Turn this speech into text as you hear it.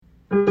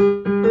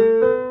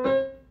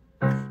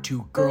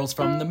Two girls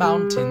from the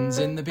mountains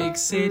in the big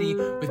city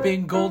with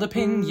big gold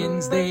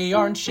opinions, they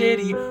aren't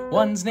shitty.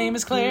 One's name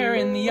is Claire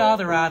and the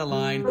other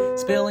Adeline.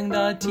 Spilling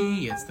the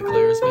tea, it's the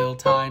Clairesville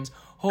Times.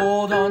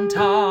 Hold on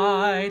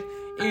tight,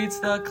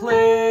 it's the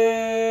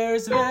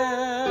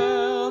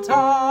Clairesville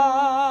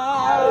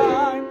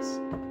Times.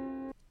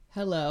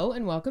 Hello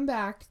and welcome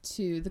back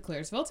to the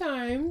Clairesville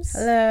Times.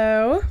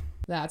 Hello.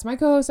 That's my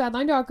co-host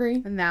Adeline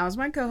Dockery. And that was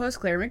my co-host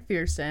Claire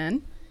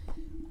McPherson.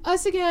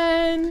 Us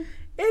again.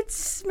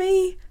 It's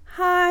me.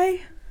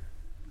 Hi.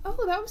 Oh,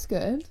 that was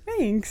good.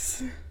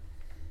 Thanks.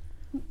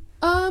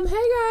 Hey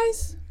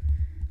guys.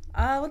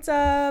 What's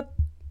up?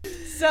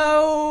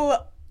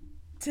 So,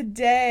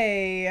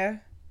 today,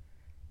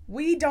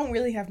 we don't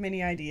really have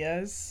many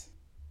ideas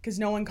because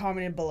no one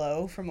commented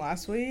below from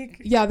last week.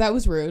 Yeah, that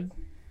was rude.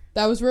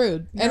 That was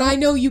rude. No. And I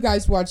know you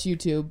guys watch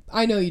YouTube.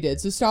 I know you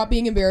did. So stop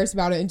being embarrassed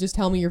about it and just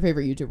tell me your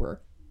favorite YouTuber.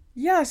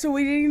 Yeah, so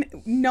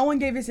no one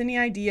gave us any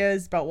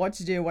ideas about what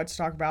to do, what to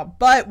talk about,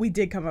 but we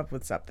did come up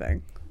with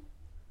something.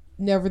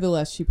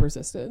 Nevertheless, she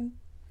persisted.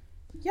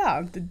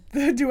 Yeah,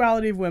 the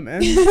duality of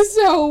women.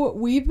 So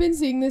we've been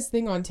seeing this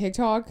thing on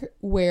TikTok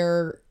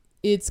where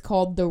it's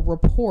called the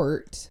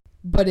R.E.P.O.R.T,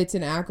 but it's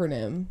an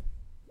acronym.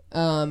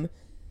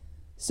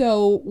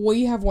 So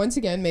we have once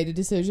again made a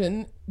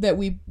decision that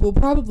we will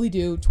probably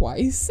do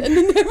twice and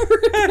then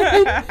never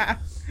again.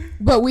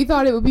 But we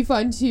thought it would be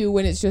fun too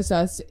when it's just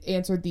us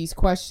answer these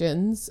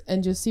questions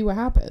and just see what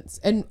happens.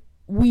 And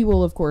we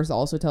will, of course,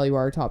 also tell you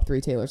our top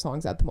 3 Taylor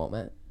songs at the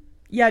moment.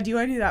 Yeah, do you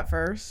want to do that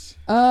first?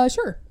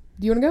 Sure.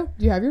 Do you want to go?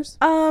 Do you have yours?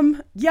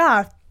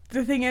 Yeah.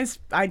 The thing is,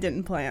 I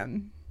didn't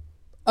plan.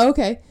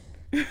 Okay.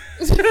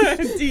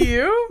 Do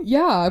you?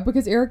 Yeah,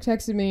 because Eric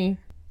texted me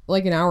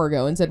like an hour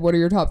ago and said, what are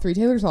your top 3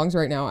 Taylor songs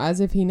right now?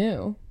 As if he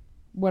knew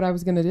what I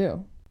was going to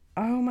do.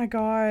 Oh my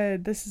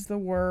God, this is the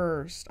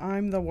worst.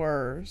 I'm the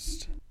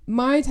worst.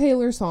 My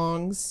Taylor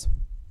songs,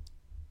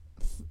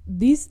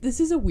 this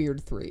is a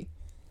weird 3.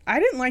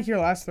 I didn't like your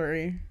last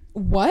 3.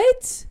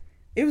 What?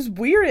 It was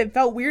weird. It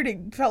felt weird.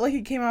 It felt like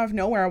it came out of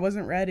nowhere. I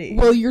wasn't ready.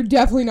 Well, you're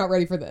definitely not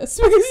ready for this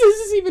because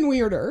this is even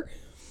weirder.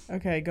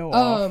 Okay, go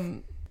off.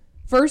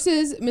 First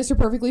is Mr.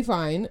 Perfectly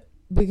Fine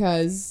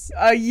because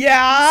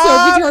yeah,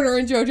 Sophie Turner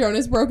and Joe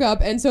Jonas broke up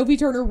and Sophie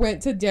Turner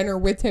went to dinner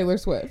with Taylor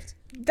Swift.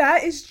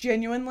 That is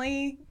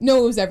genuinely...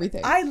 No, it was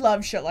everything. I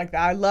love shit like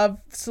that. I love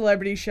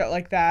celebrity shit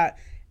like that.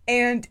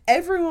 And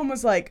everyone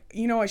was like,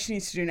 you know what she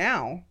needs to do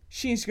now?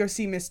 She needs to go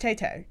see Miss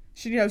Tay-Tay.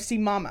 She needs to go see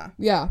Mama.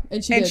 Yeah,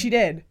 and she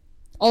did.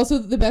 Also,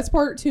 the best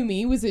part to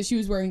me was that she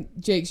was wearing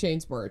Jake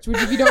Shane's merch, which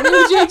if you don't know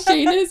who Jake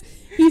Shane is,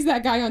 he's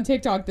that guy on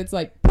TikTok that's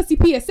like, Pussy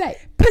PSA.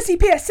 Pussy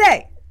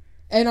PSA.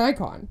 An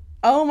icon.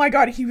 Oh my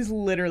God, he was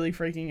literally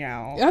freaking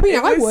out. I mean,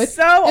 I would.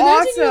 So awesome.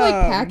 Imagine you're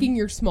like packing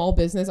your small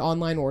business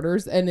online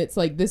orders and it's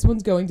like, this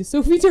one's going to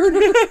Sophie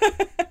Turner.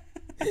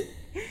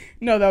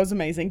 No, that was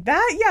amazing.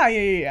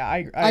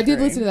 Yeah. I did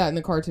listen to that in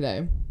the car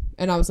today.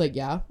 And I was like,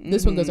 yeah,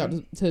 this one goes out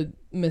to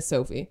Miss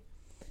Sophie.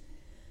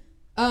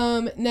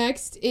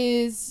 Next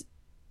is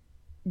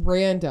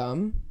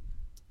random.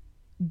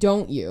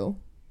 Don't You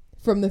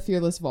from the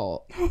Fearless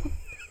Vault.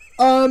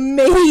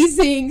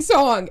 Amazing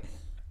song.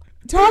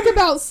 Talk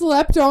about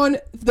slept on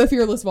the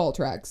Fearless Vault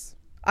tracks.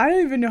 I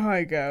don't even know how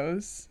it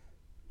goes.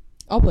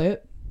 I'll play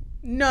it.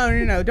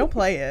 No. Don't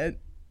play it.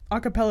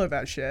 Acapella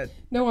that shit.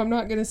 No, I'm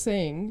not gonna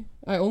sing.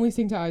 I only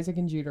sing to Isaac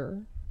and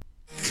Jeter.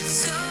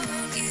 So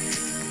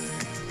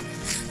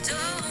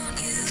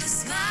don't you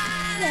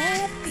smile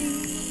at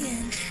me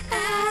and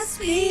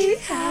ask me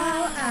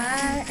how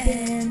I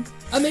am.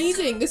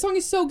 Amazing. This song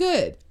is so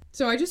good.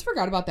 So I just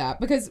forgot about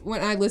that because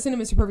when I listened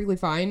to Mr. Perfectly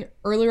Fine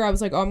earlier, I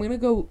was like, oh, I'm going to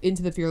go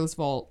into the Fearless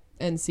Vault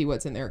and see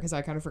what's in there because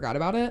I kind of forgot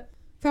about it.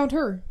 Found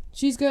her.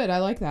 She's good. I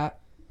like that.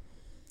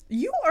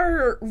 You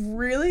are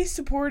really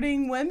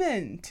supporting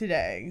women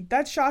today.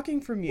 That's shocking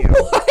from you.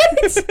 What?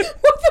 What the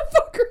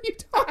fuck are you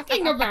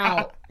talking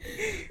about?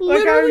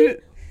 Literally.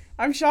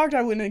 I'm shocked.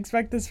 I wouldn't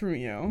expect this from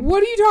you.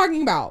 What are you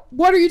talking about?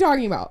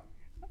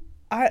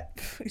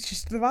 It's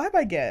just the vibe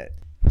I get.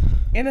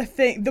 And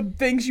the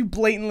things you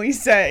blatantly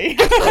say.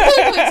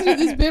 Let's do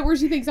this bit where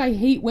she thinks I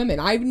hate women.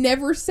 I've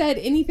never said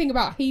anything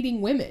about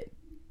hating women.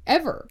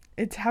 Ever.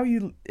 It's how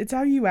you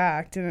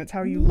act and it's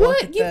how you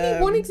look at Give them.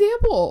 me one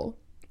example.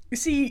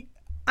 See,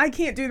 I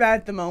can't do that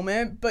at the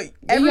moment, but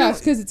yes,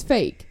 because it's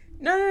fake.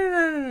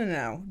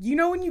 No. You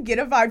know when you get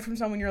a vibe from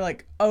someone, you're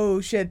like,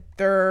 oh shit,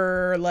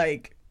 they're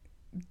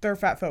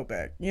fat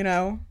phobic, you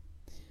know?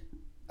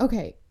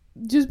 Okay.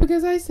 Just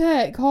because I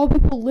said call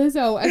people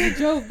Lizzo as a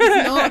joke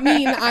does not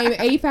mean I'm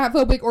A, fat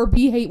phobic or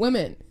B, hate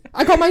women.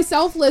 I call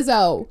myself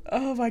Lizzo.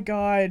 Oh my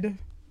God.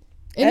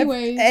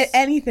 Anyways.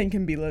 Anything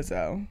can be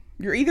Lizzo.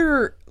 You're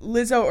either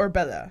Lizzo or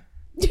Bella.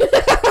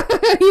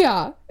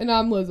 Yeah, and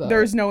I'm Lizzo.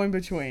 There's no in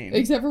between.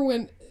 Except for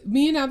when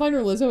me and Adeline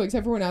are Lizzo,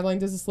 except for when Adeline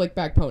does a slick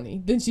back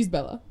pony. Then she's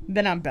Bella.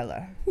 Then I'm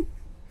Bella.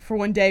 For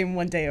one day and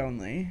one day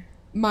only.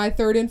 My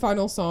third and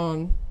final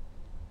song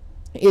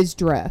is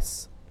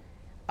Dress.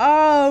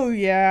 Oh,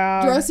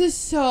 yeah. Dress is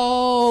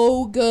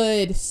so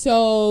good.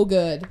 So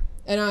good.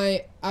 And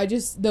I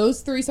just,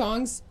 those 3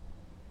 songs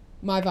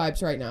my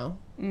vibes right now.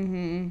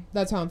 Mm-hmm.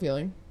 That's how I'm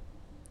feeling.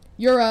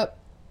 You're up.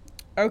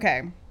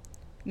 Okay.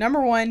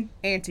 Number 1,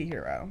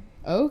 Antihero.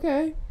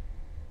 Okay.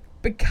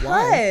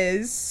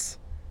 Because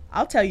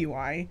I'll tell you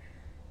why.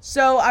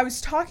 So I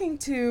was talking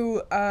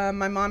to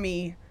my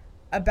mommy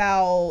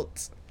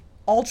about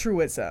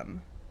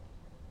altruism,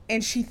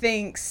 and she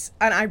thinks,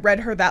 and I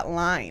read her that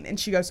line, and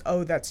she goes,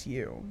 "Oh, that's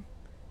you,"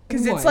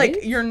 because it's like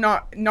you're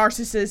not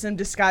narcissism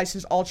disguised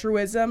as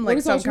altruism, like what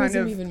does some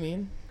altruism kind of. even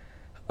mean?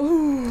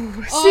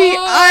 Ooh, see, You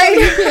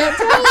can't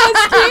tell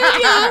us,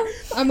 can ya?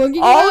 I'm looking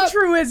it up.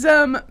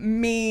 altruism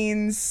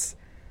means.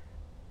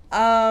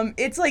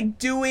 It's like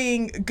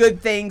doing good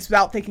things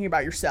without thinking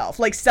about yourself,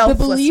 like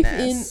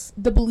selflessness.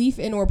 The belief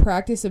in or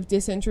practice of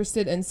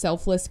disinterested and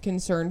selfless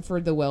concern for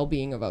the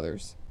well-being of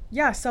others.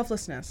 Yeah,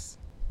 selflessness.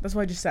 That's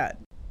what I just said.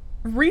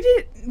 Read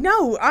it.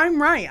 No,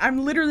 I'm right.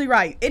 I'm literally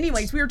right.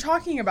 Anyways, we were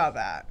talking about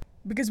that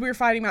because we were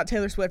fighting about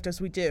Taylor Swift, as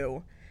we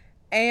do.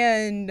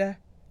 And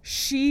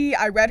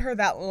I read her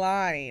that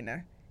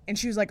line, and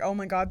she was like, "Oh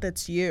my God,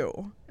 that's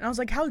you." And I was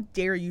like, "How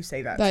dare you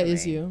say that to me?" That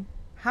is you.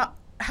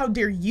 How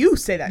dare you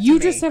say that to me? You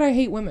just said I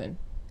hate women.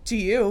 To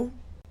you.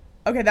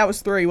 Okay, that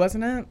was 3,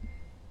 wasn't it?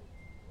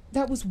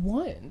 That was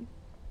 1.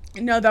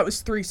 No, that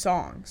was 3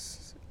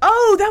 songs.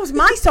 Oh, that was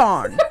my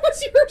song. That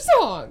was your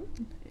song.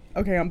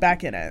 Okay, I'm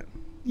back in it.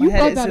 You My head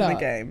brought is that in up. the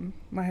game.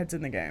 My head's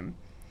in the game.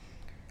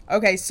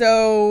 Okay,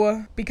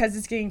 so because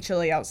it's getting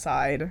chilly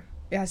outside,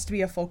 it has to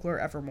be a Folklore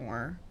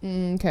Evermore.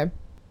 Okay.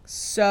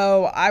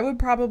 So I would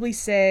probably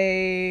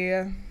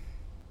say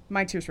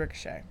My Tears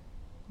Ricochet.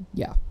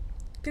 Yeah.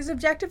 Because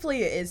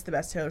objectively, it is the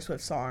best Taylor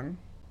Swift song.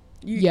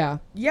 Yeah.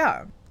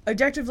 Yeah.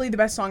 Objectively, the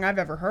best song I've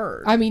ever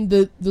heard. I mean,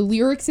 the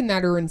lyrics in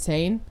that are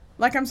insane.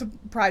 Like, I'm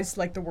surprised,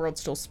 like, The World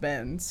Still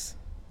Spins.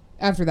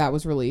 After that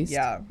was released.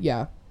 Yeah.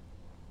 Yeah.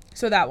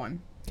 So that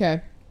one.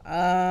 Okay.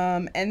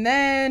 And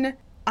then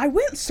I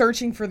went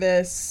searching for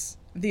this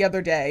the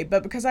other day,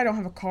 but because I don't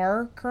have a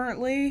car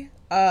currently,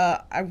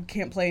 I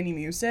can't play any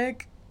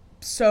music.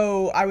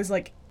 So I was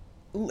like,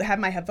 had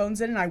my headphones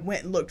in, and I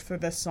went and looked for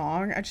this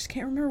song. I just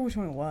can't remember which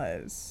one it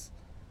was.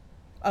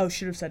 Oh,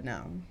 should have said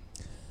no.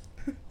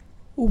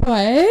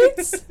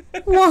 What?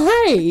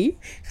 Why?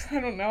 I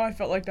don't know. I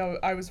felt like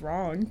I was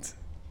wronged.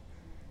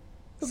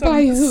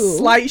 By who?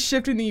 Slight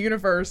shift in the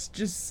universe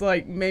just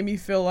like made me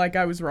feel like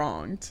I was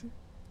wronged.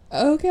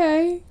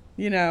 Okay.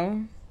 You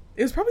know,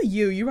 it was probably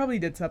you. You probably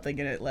did something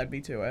and it led me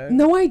to it.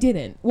 No, I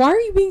didn't. Why are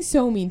you being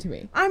so mean to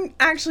me? I'm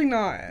actually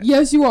not.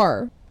 Yes, you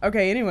are.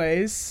 Okay.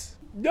 Anyways.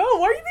 No,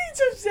 why are you being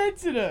so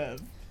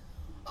sensitive?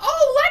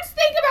 Oh, let's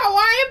think about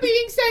why I'm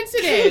being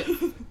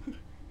sensitive.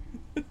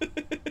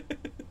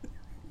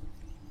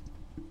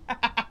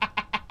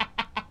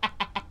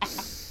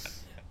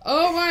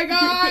 Oh my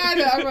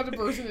God. I'm about to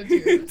burst into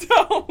tears.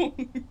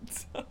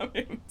 Don't. I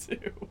am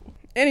too.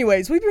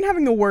 Anyways, we've been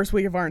having the worst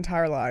week of our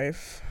entire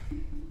life.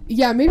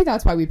 Yeah, maybe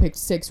that's why we picked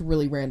 6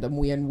 really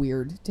random and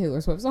weird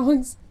Taylor Swift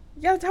songs.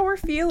 Yeah, that's how we're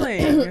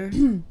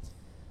feeling.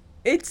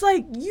 It's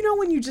like, you know,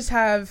 when you just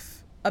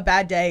have a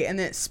bad day and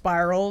then it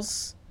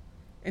spirals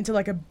into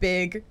like a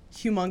big,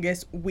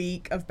 humongous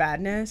week of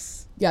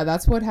badness. Yeah,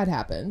 that's what had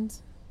happened.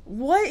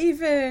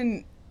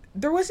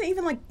 There wasn't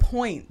even like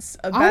points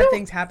of bad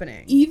things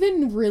happening.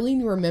 Even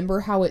really remember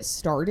how it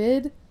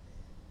started,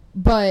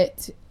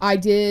 but I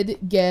did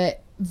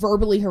get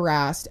verbally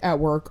harassed at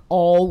work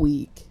all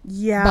week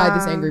by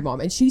this angry mom,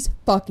 and she's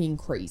fucking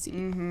crazy.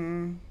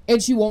 Mm-hmm.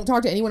 And she won't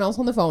talk to anyone else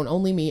on the phone,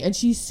 only me, and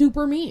she's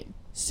super mean.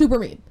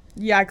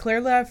 Yeah,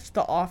 Claire left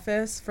the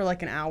office for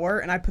like an hour,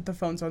 and I put the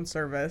phones on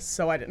service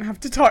so I didn't have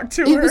to talk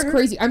to her. It was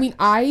crazy. I mean,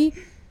 I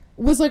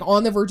was like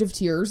on the verge of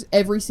tears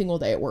every single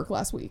day at work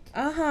last week.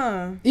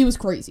 It was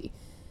crazy.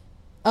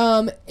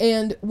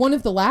 And one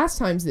of the last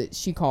times that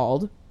she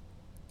called,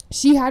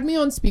 she had me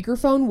on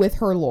speakerphone with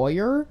her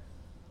lawyer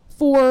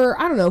for,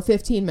 I don't know,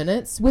 15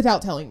 minutes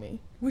without telling me.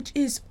 Which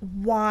is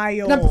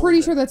wild. And I'm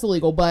pretty sure that's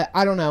illegal, but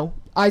I don't know.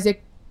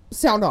 Isaac,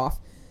 sound off.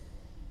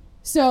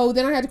 So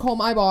then I had to call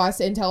my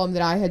boss and tell him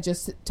that I had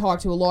just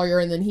talked to a lawyer,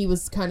 and then he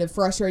was kind of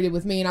frustrated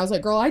with me, and I was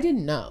like, girl, I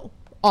didn't know,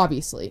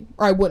 obviously,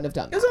 or I wouldn't have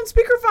done that. It was on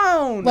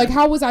speakerphone. Like,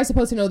 how was I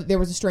supposed to know that there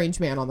was a strange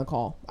man on the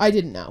call? I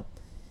didn't know.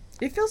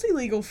 It feels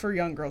illegal for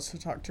young girls to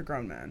talk to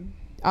grown men.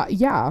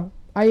 Yeah,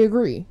 I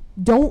agree.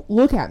 Don't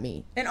look at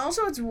me. And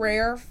also, it's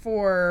rare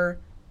for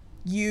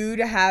you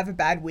to have a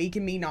bad week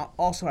and me not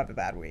also have a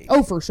bad week.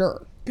 Oh, for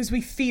sure. Because we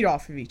feed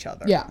off of each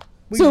other. Yeah.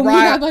 So me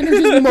and Adeline are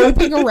just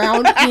moping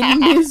around in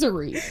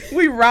misery.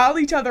 We rile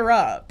each other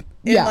up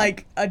in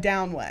like a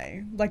down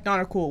way. Like not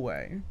a cool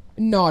way.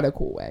 Not a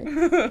cool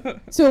way.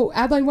 So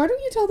Adeline, why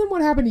don't you tell them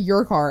what happened to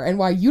your car and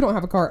why you don't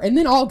have a car, and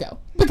then I'll go.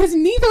 Because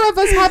neither of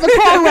us have a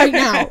car right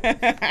now.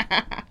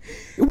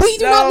 We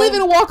do not live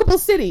in a walkable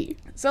city.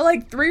 So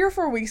like 3 or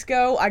 4 weeks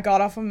ago, I got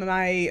off of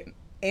my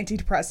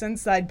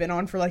antidepressants that I'd been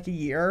on for like a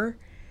year.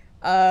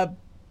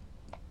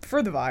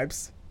 For the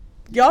vibes.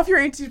 Get off your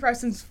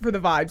antidepressants for the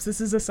vibes.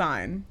 This is a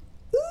sign.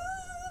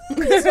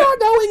 It's not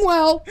going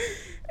well.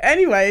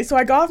 Anyway, so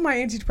I got off my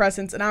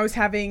antidepressants and I was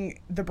having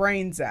the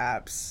brain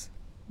zaps.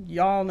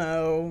 Y'all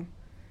know.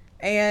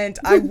 And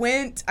I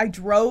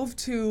drove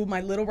to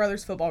my little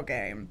brother's football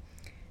game.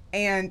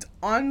 And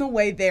on the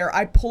way there,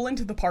 I pull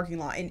into the parking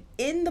lot. And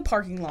in the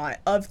parking lot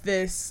of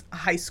this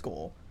high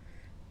school,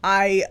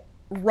 I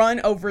run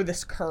over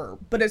this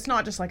curb. But it's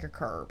not just like a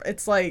curb.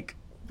 It's like,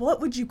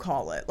 what would you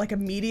call it? Like a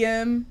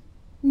medium?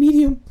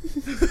 Medium.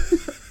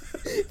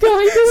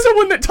 Guys,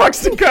 someone that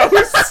talks to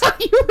ghosts.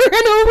 You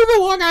ran over the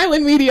Long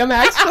Island medium,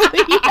 actually.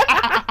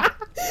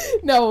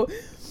 No.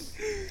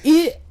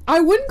 I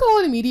wouldn't call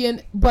it a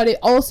median, but it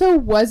also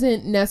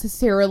wasn't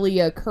necessarily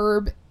a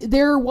curb.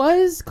 There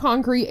was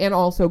concrete and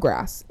also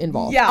grass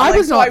involved. Yeah, I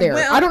was so not there.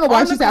 I don't know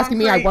why she's asking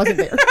me. I wasn't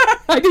there.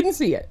 I didn't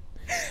see it.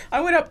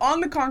 I went up on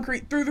the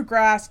concrete, through the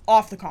grass,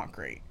 off the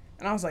concrete.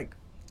 And I was like,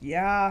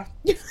 yeah.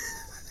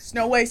 There's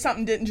no way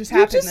something didn't just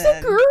happen then. You're just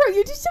a girl.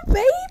 You're just a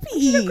baby.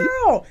 You're just a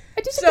girl.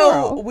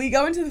 So we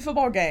go into the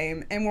football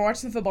game, and we're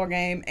watching the football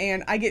game,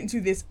 and I get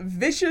into this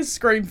vicious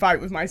scream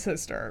fight with my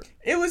sister.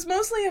 It was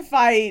mostly a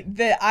fight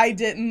that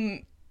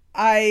I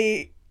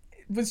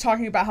was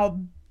talking about how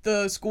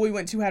the school we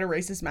went to had a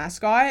racist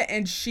mascot,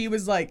 and she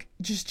was like,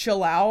 just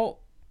chill out.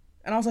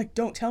 And I was like,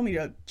 don't tell me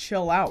to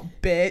chill out,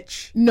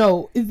 bitch.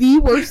 No, the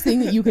worst thing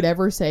that you could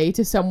ever say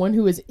to someone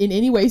who is in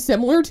any way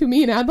similar to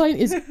me and Adeline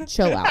is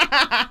chill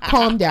out.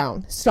 Calm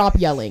down. Stop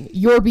yelling.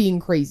 You're being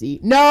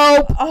crazy.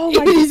 No. Oh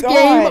my It is God.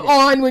 game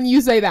on when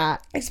you say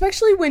that.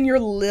 Especially when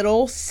your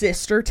little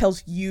sister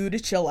tells you to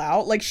chill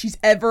out. Like she's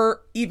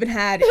ever even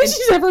had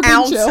She's ever been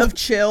ounce chill. of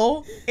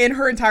chill in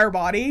her entire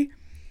body.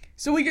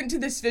 So we get into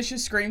this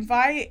vicious scream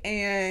fight,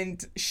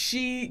 and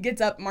she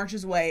gets up,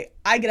 marches away.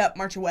 I get up,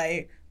 march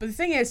away. But the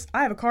thing is,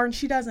 I have a car and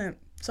she doesn't.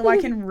 So I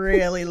can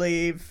really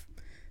leave.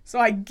 So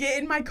I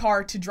get in my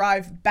car to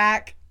drive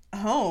back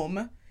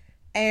home,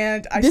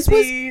 and This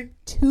was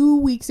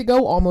 2 weeks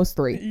ago, almost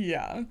 3.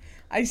 Yeah.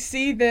 I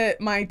see that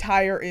my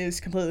tire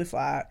is completely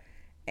flat.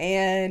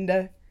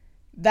 And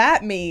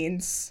that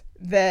means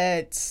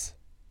that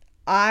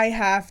I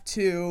have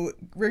to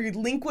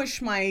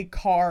relinquish my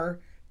car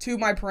to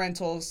my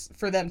parentals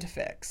for them to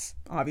fix.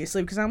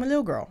 Obviously, because I'm a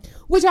little girl.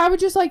 Which I would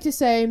just like to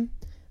say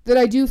that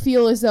I do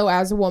feel as though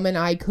as a woman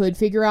I could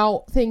figure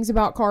out things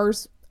about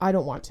cars. I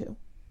don't want to.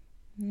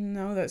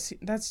 No,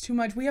 that's too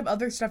much. We have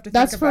other stuff to think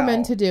That's about. for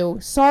men to do.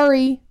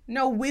 Sorry.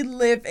 No, we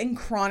live in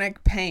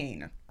chronic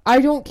pain. I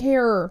don't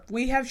care.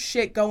 We have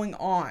shit going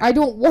on. I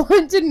don't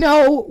want to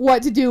know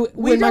what to do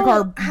when my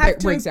car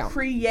breaks down. We don't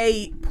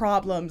create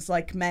problems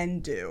like men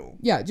do.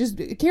 Yeah, just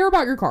care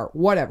about your car.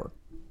 Whatever.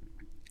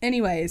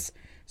 Anyways,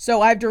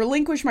 so I have to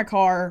relinquish my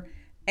car,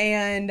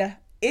 and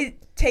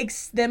it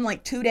takes them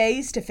like 2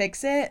 days to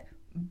fix it.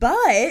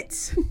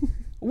 But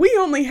we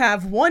only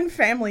have one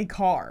family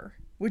car,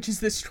 which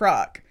is this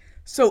truck.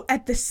 So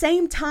at the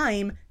same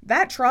time,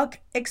 that truck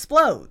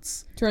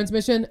explodes.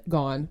 Transmission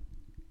gone.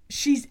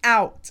 She's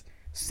out.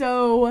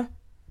 So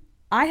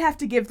I have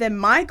to give them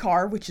my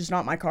car, which is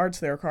not my car, it's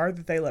their car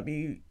that they let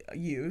me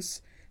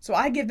use. So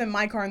I give them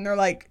my car, and they're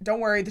like, don't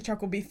worry, the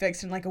truck will be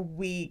fixed in like a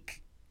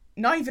week.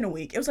 Not even a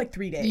week. It was like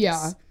 3 days.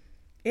 Yeah.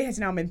 It has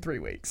now been 3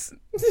 weeks.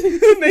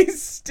 They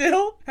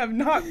still have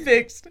not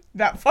fixed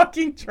that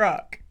fucking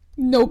truck.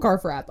 No car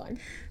for Adeline.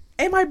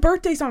 And my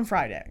birthday's on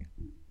Friday.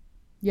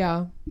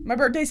 Yeah. My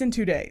birthday's in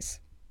 2 days.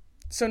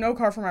 So no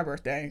car for my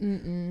birthday.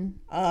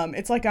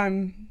 It's like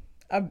I'm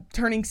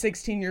turning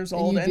 16 years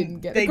old, you and didn't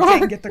get they a car.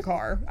 didn't get the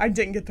car. I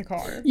didn't get the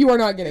car. You are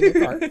not getting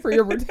a car for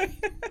your birthday.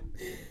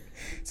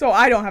 So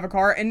I don't have a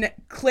car, and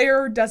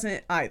Claire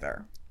doesn't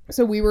either.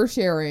 So we were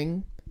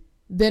sharing.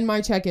 Then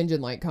my check engine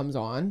light comes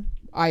on.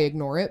 I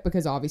ignore it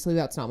because obviously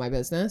that's not my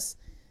business.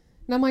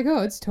 And I'm like,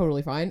 oh, it's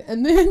totally fine.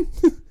 And then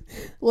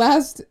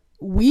last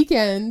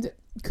weekend,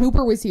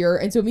 Cooper was here.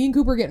 And so me and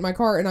Cooper get in my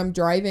car, and I'm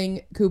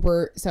driving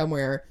Cooper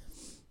somewhere.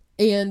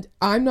 And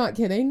I'm not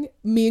kidding.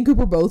 Me and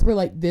Cooper both were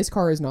like, this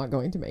car is not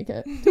going to make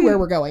it to where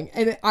we're going.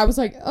 And I was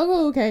like,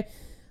 oh, okay.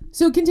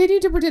 So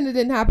continued to pretend it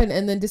didn't happen,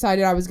 and then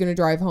decided I was going to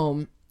drive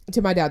home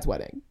to my dad's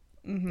wedding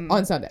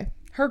on Sunday.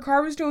 Her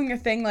car was doing a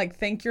thing like,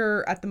 think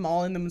you're at the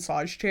mall in the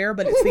massage chair,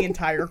 but it's the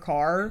entire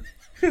car.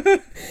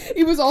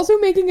 It was also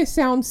making a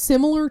sound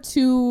similar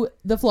to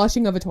the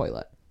flushing of a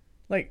toilet.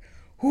 Like,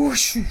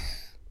 whoosh.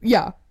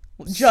 Yeah.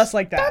 Just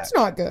like that. That's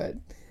not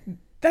good.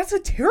 That's a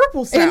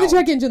terrible sound. And the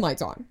check engine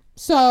light's on.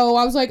 So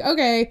I was like,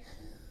 okay,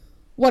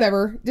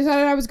 whatever.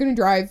 Decided I was going to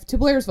drive to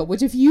Blairsville,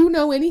 which if you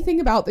know anything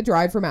about the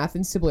drive from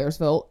Athens to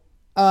Blairsville,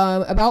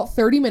 about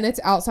 30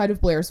 minutes outside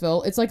of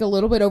Blairsville, it's like a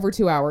little bit over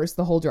 2 hours,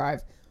 the whole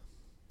drive.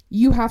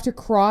 You have to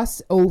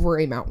cross over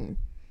a mountain.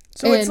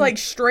 So it's like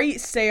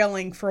straight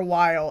sailing for a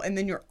while, and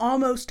then you're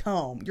almost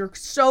home. You're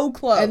so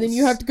close. And then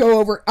you have to go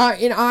over,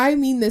 and I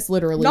mean this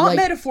literally. Not like,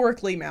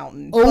 metaphorically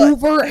mountain.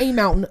 Over a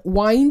mountain.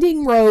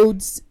 Winding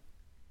roads.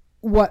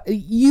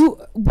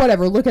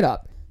 Whatever, look it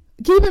up.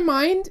 Keep in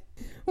mind,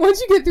 once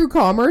you get through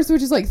Commerce,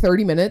 which is like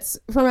 30 minutes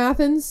from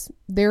Athens,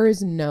 there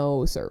is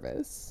no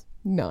service.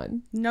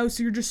 None. No,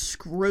 so you're just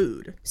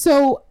screwed.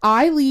 So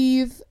I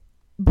leave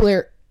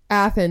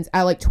Athens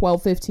at like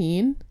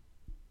 12:15.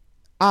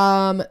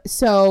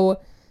 So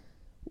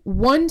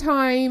One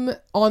time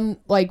on,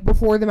 like,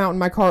 before the mountain,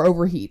 my car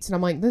overheats. And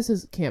I'm like,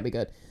 can't be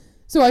good.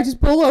 So I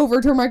just pull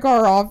over, turn my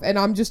car off, and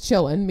I'm just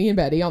chilling, me and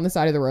Betty, on the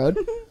side of the road.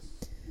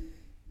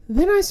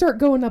 Then I start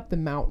going up the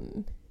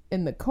mountain.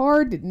 And the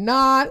car did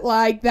not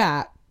like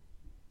that.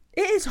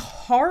 It is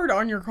hard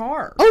on your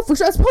car. Oh, for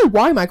sure. That's probably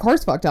why my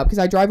car's fucked up, because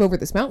I drive over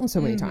this mountain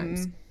so many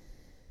times.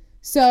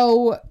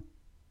 So,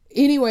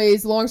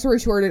 anyways, long story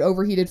short, it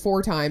overheated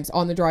 4 times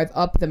on the drive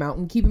up the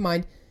mountain. Keep in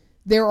mind,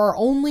 there are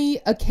only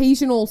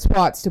occasional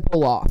spots to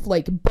pull off.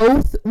 Like,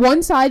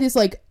 one side is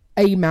like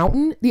a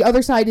mountain, the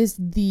other side is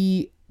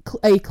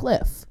a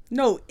cliff.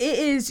 No, it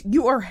is,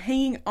 you are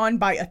hanging on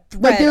by a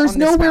thread. Like, there's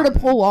nowhere to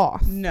pull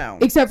off. No.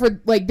 Except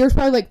for, like, there's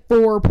probably like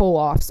 4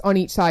 pull-offs on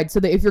each side, so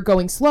that if you're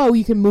going slow,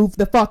 you can move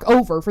the fuck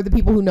over for the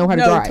people who know how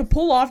to drive. No, to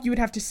pull off, you would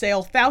have to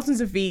sail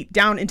thousands of feet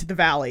down into the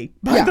valley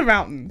by the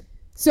mountain.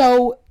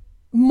 So,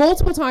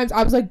 multiple times,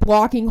 I was, like,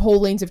 blocking whole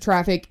lanes of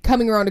traffic,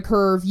 coming around a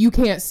curve, you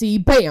can't see,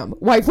 bam,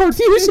 white Ford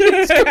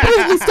Fusion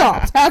completely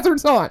stopped,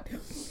 hazards on.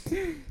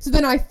 So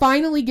then I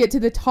finally get to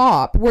the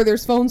top where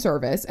there's phone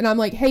service, and I'm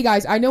like, hey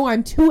guys, I know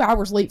I'm 2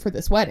 hours late for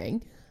this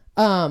wedding.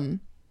 My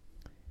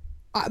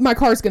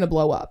car's gonna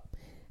blow up.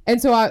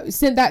 And so I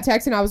sent that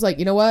text, and I was like,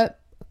 you know what?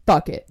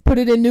 Fuck it. Put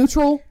it in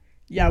neutral.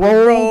 Yeah,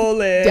 we're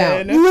rolling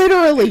down.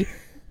 Literally.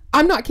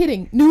 I'm not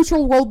kidding.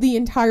 Neutral rolled the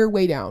entire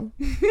way down.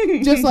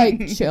 Just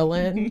like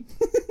chilling.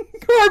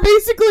 Car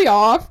basically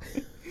off.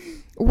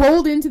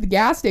 Rolled into the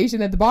gas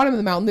station at the bottom of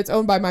the mountain that's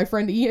owned by my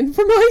friend Ian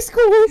from high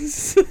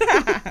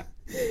school.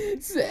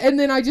 And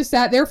then I just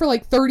sat there for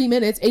like 30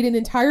 minutes, ate an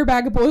entire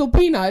bag of boiled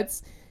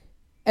peanuts,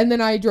 and then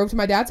I drove to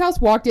my dad's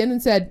house, walked in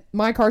and said,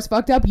 my car's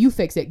fucked up, you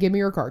fix it, give me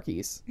your car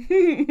keys.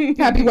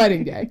 Happy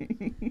wedding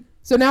day.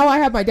 So now I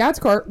have my dad's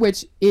car,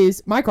 which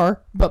is my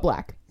car, but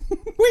black.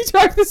 We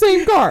drive the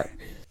same car.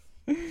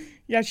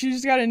 Yeah, she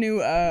just got a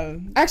new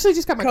actually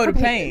just got my coat of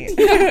car paint.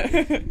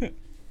 Yeah.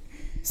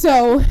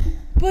 So,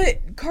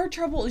 but car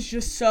trouble is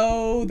just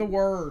so the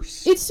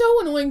worst. It's so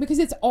annoying because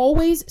it's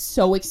always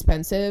so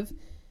expensive.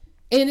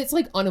 And it's,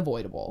 like,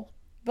 unavoidable.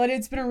 But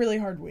it's been a really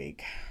hard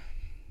week.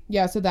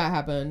 Yeah, so that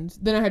happened.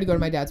 Then I had to go to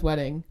my dad's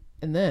wedding.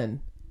 And then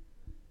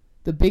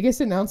the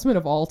biggest announcement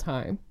of all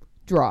time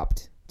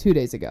dropped 2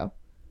 days ago.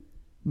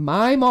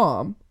 My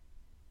mom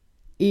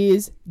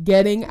is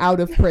getting out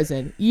of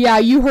prison. Yeah,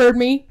 you heard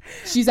me.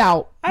 She's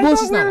out. I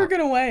thought we were going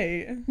to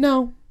wait.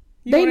 No.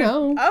 They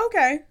know. Oh,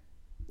 okay.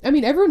 I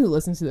mean, everyone who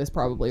listens to this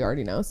probably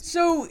already knows.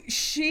 So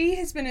she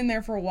has been in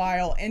there for a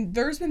while. And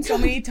there's been so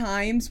many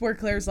times where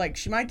Claire's like,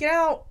 she might get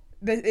out.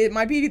 This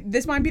might be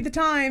the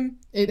time.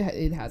 It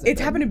hasn't. It's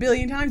happened a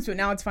billion times, but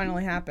now it's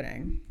finally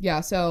happening.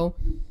 Yeah, so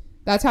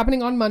that's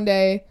happening on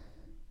Monday,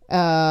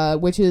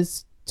 which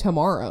is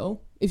tomorrow.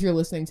 If you're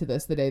listening to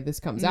this the day this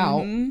comes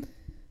out,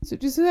 so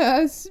just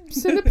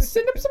send up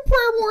some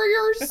prayer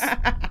warriors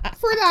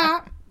for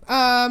that.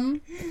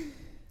 I'm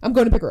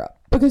going to pick her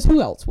up because who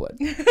else would?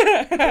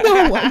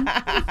 No one,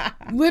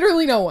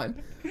 literally no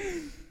one.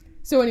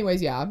 So,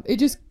 anyways, yeah, it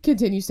just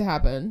continues to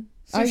happen.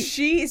 So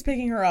she is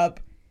picking her up.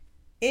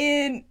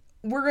 And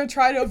we're going to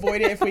try to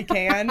avoid it if we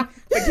can.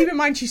 But keep in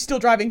mind, she's still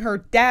driving her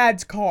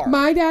dad's car.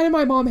 My dad and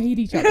my mom hate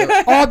each other,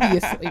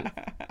 obviously.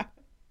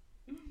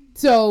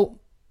 So,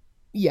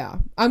 yeah.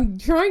 I'm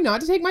trying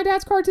not to take my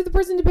dad's car to the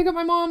prison to pick up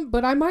my mom,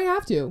 but I might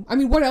have to. I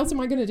mean, what else am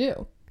I going to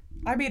do?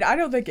 I mean, I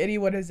don't think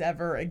anyone has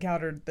ever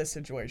encountered this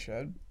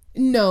situation.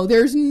 No,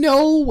 there's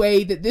no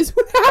way that this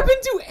would happen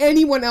to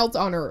anyone else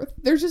on Earth.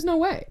 There's just no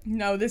way.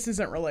 No, this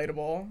isn't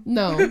relatable.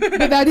 No,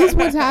 but that is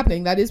what's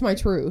happening. That is my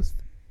truth.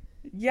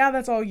 Yeah,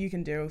 that's all you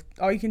can do.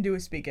 All you can do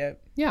is speak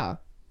it. Yeah.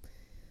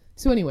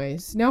 So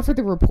anyways, now for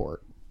the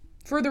report.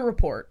 For the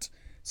report.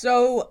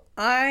 So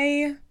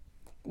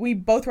we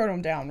both wrote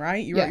them down,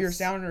 right? You wrote yours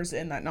down, or is it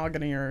in that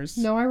noggin of yours?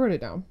 No, I wrote it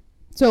down.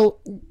 So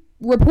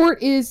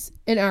report is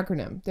an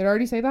acronym. Did I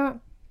already say that?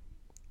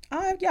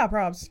 Yeah,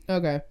 props.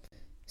 Okay.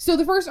 So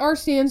the first R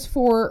stands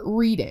for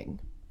reading.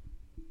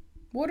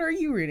 What are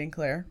you reading,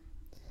 Claire?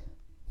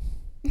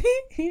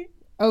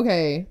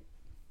 Okay.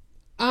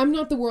 I'm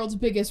not the world's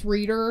biggest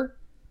reader,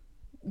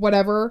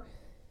 whatever.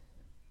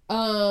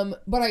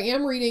 But I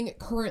am reading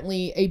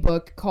currently a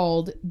book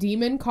called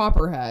Demon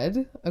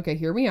Copperhead. Okay,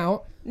 hear me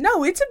out.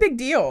 No, it's a big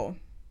deal.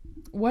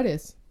 What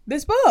is?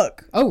 This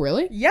book. Oh,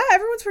 really? Yeah,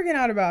 everyone's freaking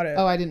out about it.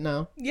 Oh, I didn't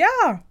know.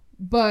 Yeah.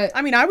 But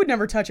I mean, I would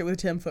never touch it with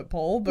a 10-foot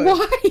pole, but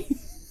why?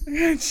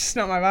 It's just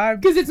not my vibe.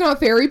 Because it's not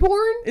fairy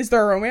porn? Is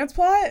there a romance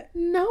plot?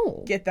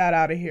 No. Get that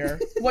out of here.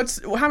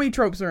 How many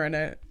tropes are in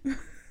it?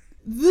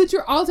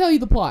 I'll tell you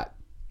the plot.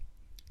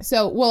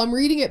 So, well, I'm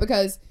reading it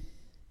because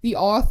the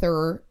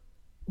author,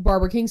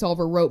 Barbara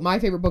Kingsolver, wrote my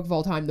favorite book of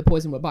all time, The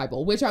Poisonwood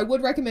Bible, which I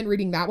would recommend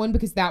reading that one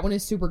because that one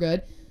is super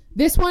good.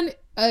 This one,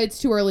 it's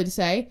too early to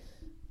say.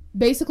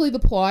 Basically, the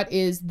plot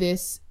is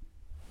this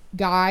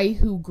guy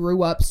who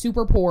grew up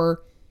super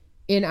poor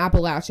in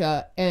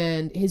Appalachia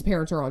and his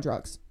parents are on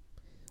drugs,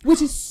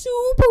 which is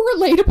super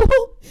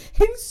relatable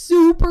and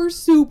super,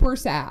 super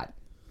sad.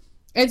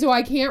 And so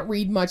I can't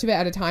read much of it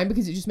at a time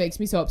because it just makes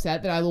me so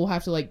upset that I will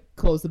have to like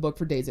close the book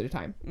for days at a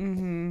time.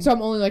 Mm-hmm. So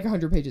I'm only like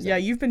 100 pages Yeah,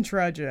 in. you've been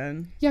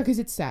trudging. Yeah, because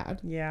it's sad.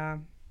 Yeah.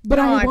 But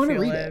No, I want to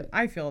feel read it.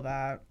 I feel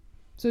that.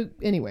 So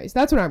anyways,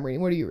 that's what I'm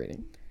reading. What are you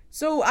reading?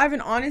 So I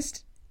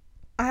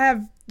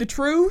have the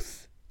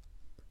truth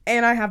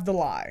and I have the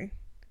lie.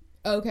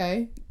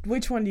 Okay.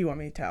 Which one do you want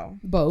me to tell?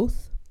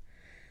 Both.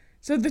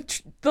 So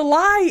the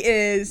lie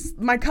is,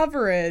 my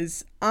cover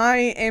is,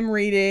 I am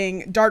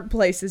reading Dark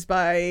Places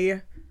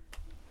by,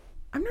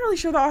 I'm not really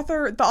sure the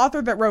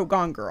author that wrote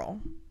Gone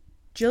Girl.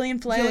 Gillian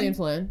Flynn? Gillian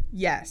Flynn.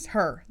 Yes,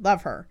 her.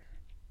 Love her.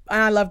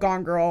 And I love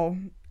Gone Girl.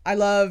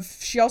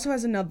 She also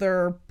has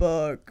another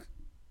book.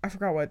 I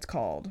forgot what it's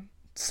called.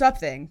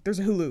 Something. There's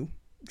a Hulu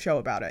show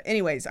about it.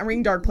 Anyways, I'm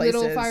reading Dark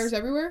Places. Little Fires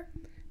Everywhere?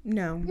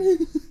 No.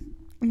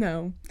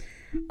 No.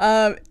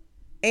 And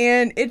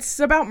it's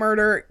about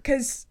murder,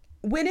 because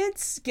when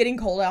it's getting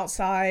cold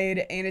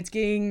outside and it's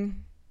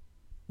getting,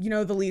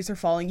 the leaves are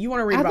falling, you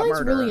want to read about Adeline's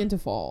murder. really into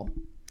fall.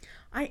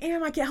 I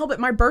am. I can't help it.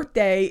 My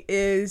birthday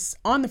is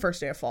on the first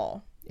day of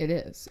fall. It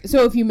is.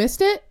 So if you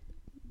missed it,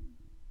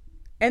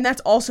 and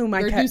that's also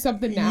my do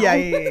something now.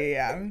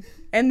 Yeah.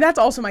 And that's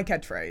also my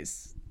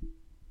catchphrase.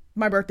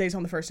 My birthday's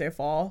on the first day of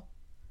fall.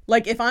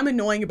 Like, if I'm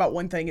annoying about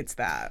one thing, it's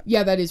that.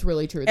 Yeah, that is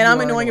really true. And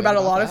I'm annoying about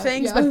a lot of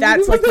things, yeah. but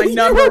that's like my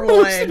number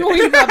one.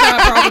 Annoying about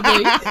that,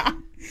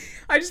 probably.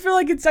 I just feel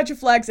like it's such a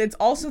flex. It's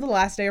also the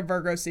last day of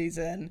Virgo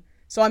season.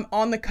 So I'm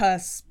on the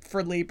cusp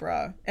for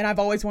Libra. And I've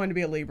always wanted to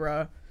be a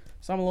Libra.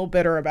 So I'm a little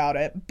bitter about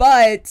it.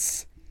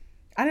 But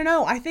I don't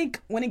know. I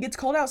think when it gets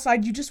cold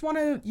outside, you just want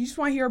to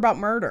hear about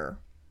murder.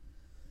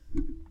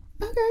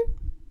 Okay.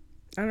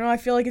 I don't know. I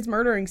feel like it's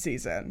murdering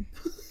season.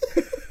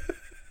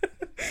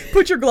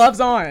 Put your gloves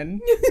on.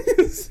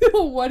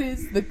 So what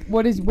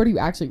are you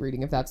actually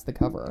reading if that's the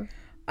cover?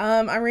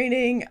 I'm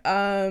reading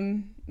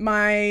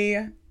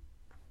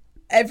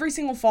every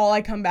single fall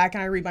I come back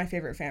and I read my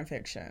favorite fan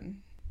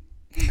fiction.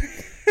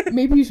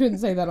 Maybe you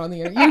shouldn't say that on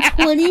the internet.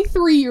 You're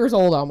 23 years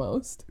old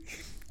almost.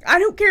 I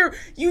don't care.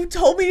 You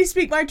told me to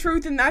speak my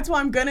truth and that's what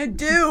I'm gonna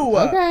do.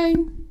 Okay.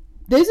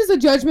 This is a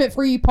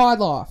judgment-free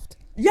podloft.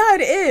 Yeah,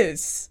 it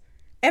is.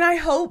 And I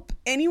hope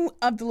any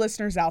of the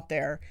listeners out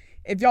there,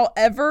 if y'all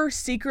ever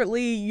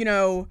secretly,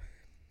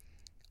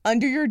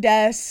 under your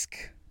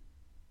desk,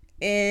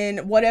 in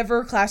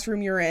whatever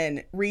classroom you're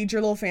in, read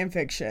your little fan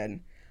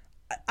fiction.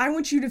 I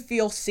want you to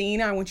feel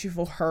seen. I want you to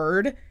feel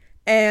heard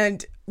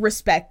and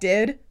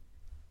respected,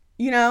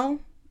 Oh,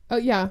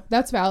 yeah,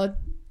 that's valid.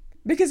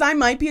 Because I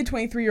might be a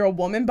 23-year-old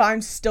woman, but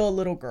I'm still a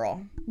little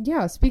girl.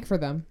 Yeah, speak for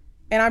them.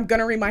 And I'm going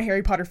to read my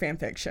Harry Potter fan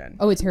fiction.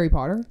 Oh, it's Harry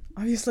Potter?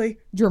 Obviously.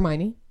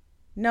 Hermione?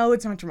 No,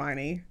 it's not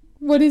Hermione.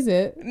 What is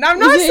it? No, I'm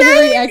not is it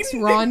saying. Harry X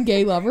Ron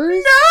Gay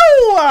Lovers?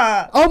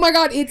 No! Oh my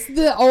god, it's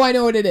I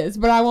know what it is,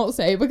 but I won't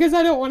say because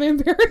I don't want to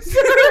embarrass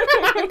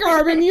her.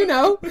 Carmen,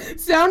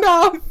 sound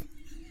off.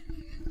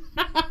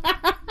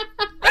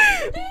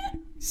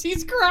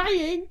 She's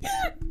crying.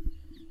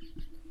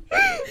 No.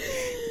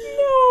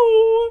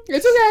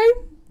 It's okay.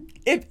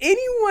 If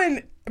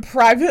anyone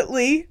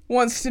privately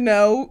wants to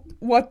know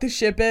what the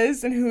ship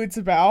is and who it's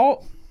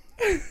about,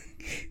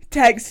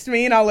 text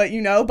me and I'll let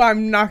you know, but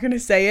I'm not going to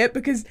say it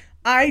because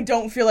I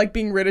don't feel like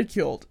being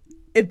ridiculed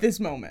at this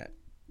moment.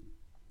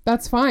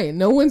 That's fine.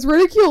 No one's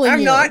ridiculing you.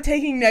 I'm not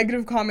taking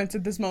negative comments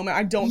at this moment.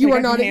 I don't You think are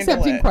I not can handle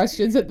accepting it.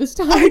 questions at this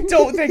time. I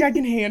don't think I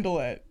can handle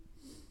it.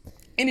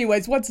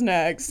 Anyways, what's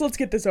next? Let's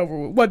get this over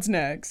with. What's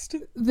next?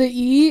 The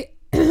E...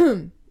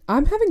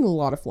 I'm having a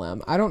lot of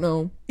phlegm. I don't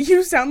know.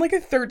 You sound like a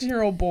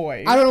 13-year-old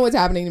boy. I don't know what's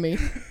happening to me.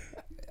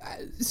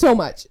 So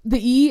much. The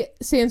E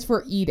stands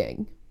for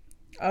eating.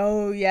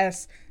 Oh,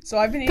 yes. So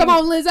I've been eating... Come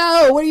on,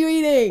 Lizzo. What are you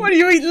eating? What are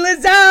you eating,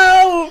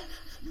 Lizzo?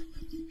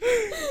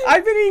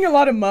 I've been eating a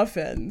lot of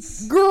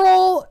muffins.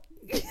 Girl...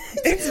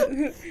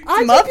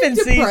 I muffin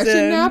took a depression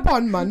season. nap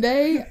on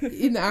Monday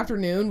in the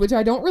afternoon, which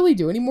I don't really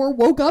do anymore.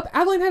 Woke up,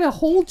 Adeline had a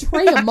whole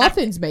tray of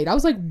muffins made. I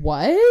was like,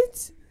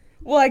 what?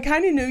 Well, I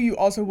kind of knew you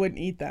also wouldn't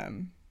eat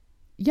them.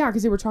 Yeah,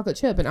 because they were chocolate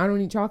chip, and I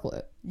don't eat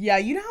chocolate. Yeah,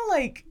 you know how,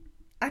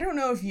 I don't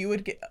know if you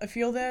would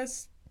feel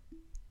this,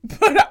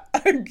 but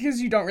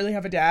because you don't really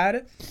have a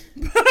dad.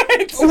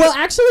 But Well,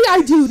 actually,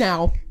 I do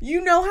now.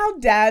 you know how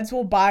dads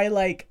will buy,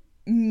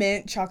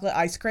 mint chocolate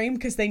ice cream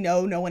because they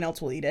know no one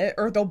else will eat it?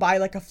 Or they'll buy,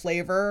 a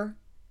flavor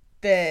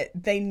that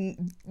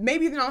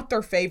maybe they're not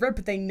their favorite,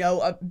 but they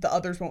know the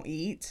others won't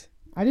eat.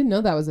 I didn't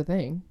know that was a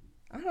thing.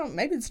 I don't know.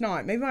 Maybe it's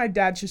not. Maybe my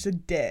dad's just a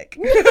dick.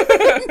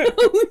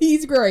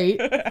 He's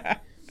great.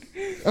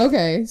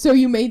 Okay, so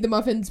you made the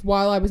muffins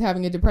while I was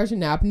having a depression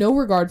nap. No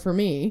regard for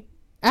me.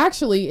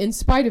 Actually, in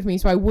spite of me,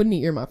 so I wouldn't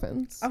eat your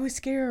muffins. I was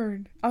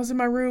scared. I was in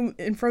my room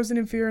and frozen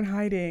in fear and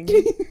hiding.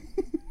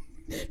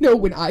 No,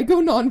 when I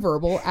go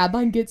nonverbal,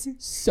 Adeline gets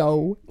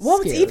so Well,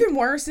 scared. what's even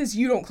worse is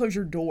you don't close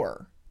your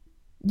door.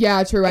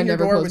 Yeah, true. I And your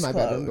never door close was my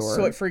closed, bedroom door.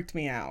 so it freaked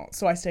me out.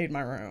 So I stayed in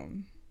my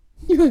room.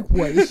 You're like,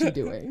 what is she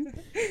doing?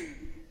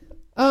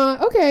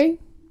 Okay.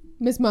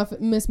 Miss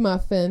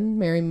Muffin,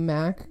 Mary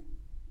Mac.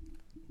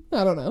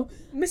 I don't know.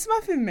 Miss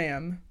Muffin,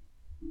 ma'am.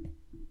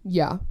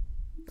 Yeah.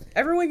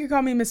 Everyone can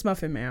call me Miss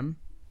Muffin, ma'am.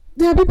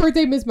 Happy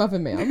birthday, Miss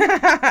Muffin Man.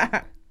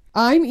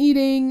 I'm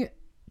eating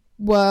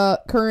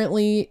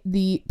currently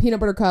the peanut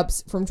butter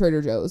cups from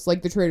Trader Joe's,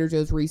 like the Trader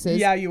Joe's Reese's.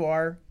 Yeah, you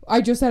are.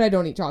 I just said I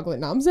don't eat chocolate.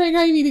 Now I'm saying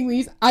I'm eating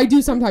these. I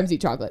do sometimes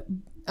eat chocolate.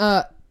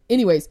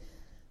 Anyways,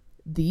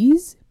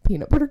 these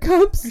peanut butter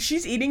cups.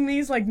 She's eating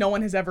these like no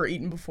one has ever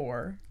eaten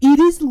before. It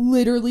is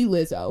literally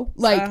Lizzo.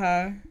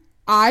 Like,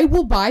 I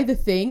will buy the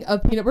thing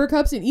of peanut butter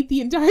cups and eat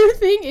the entire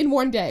thing in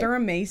one day. They're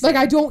amazing.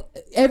 Like,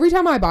 every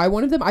time I buy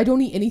one of them, I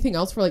don't eat anything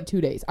else for like 2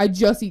 days. I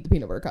just eat the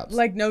peanut butter cups.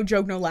 Like, no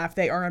joke, no laugh.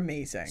 They are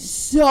amazing.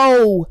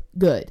 So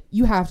good.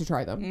 You have to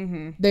try them.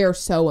 Mm-hmm. They are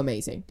so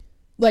amazing.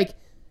 Like,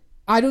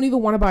 I don't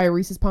even want to buy a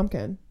Reese's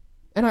Pumpkin.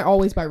 And I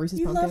always buy Reese's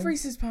Pumpkin. You love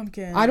Reese's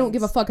Pumpkins. I don't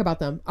give a fuck about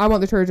them. I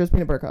want the Trader Joe's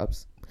peanut butter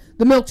cups.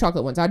 The milk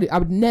chocolate ones. I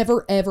would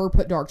never, ever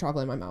put dark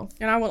chocolate in my mouth.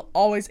 And I will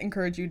always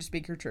encourage you to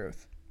speak your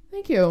truth.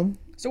 Thank you.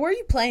 So where are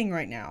you playing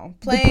right now?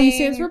 The P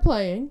stands for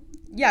playing.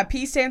 Yeah,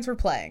 P stands for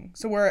playing.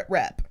 So we're at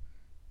rep.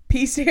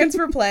 P stands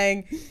for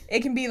playing. It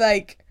can be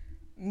like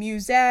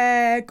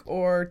music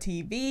or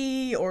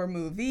TV or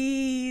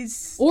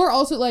movies. Or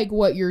also like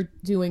what you're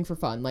doing for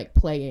fun, like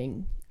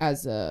playing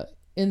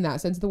in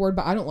that sense of the word,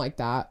 but I don't like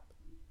that.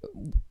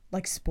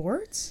 Like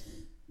sports?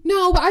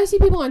 No, but I see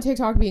people on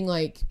TikTok being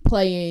like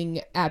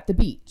playing at the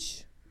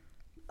beach.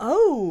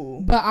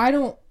 Oh. But I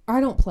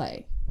don't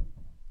play.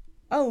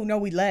 Oh, no,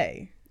 we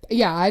lay.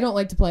 Yeah, I don't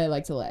like to play. I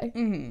like to lay.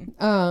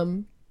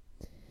 Mm-hmm.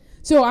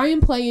 So I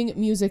am playing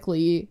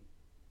Musically.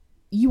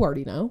 You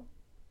already know.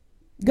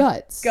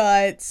 Guts.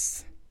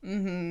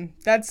 Mm-hmm.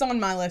 That's on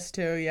my list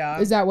too, yeah.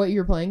 Is that what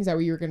you're playing? Is that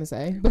what you were going to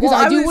say? Because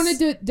Well, I do want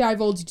to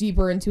divulge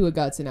deeper into a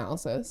Guts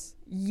analysis.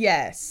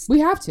 Yes. We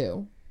have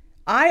to.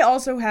 I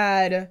also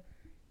had...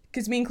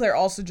 Because me and Claire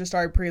also just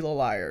started Pretty Little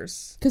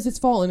Liars. Because it's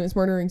fall and it's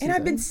murdering season. And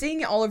I've been seeing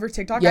it all over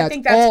TikTok. Yeah, I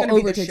think that's going to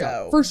be the TikTok.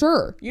 show. For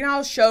sure. You know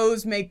how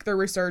shows make their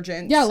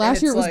resurgence? Yeah,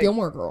 last year it was like,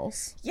 Gilmore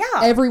Girls. Yeah.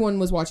 Everyone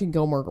was watching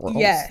Gilmore Girls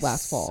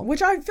last fall.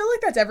 Which I feel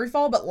like that's every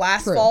fall, but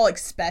last fall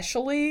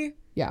especially.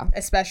 Yeah.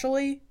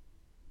 Especially.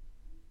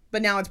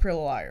 But now it's Pretty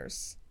Little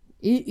Liars.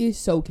 It is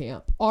so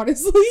camp,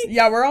 honestly.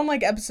 Yeah, we're on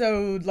like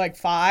episode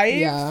 5.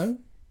 Yeah.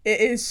 It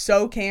is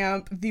so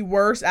camp. The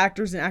worst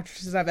actors and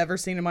actresses I've ever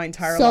seen in my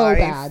entire so life.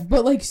 So bad,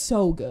 but like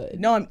so good.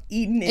 No, I'm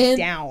eating it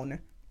down.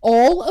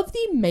 All of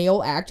the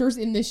male actors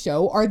in this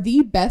show are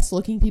the best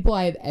looking people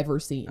I have ever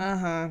seen.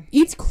 Uh-huh.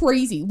 It's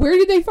crazy. Where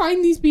did they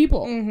find these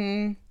people? Mm-hmm.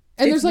 And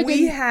there's like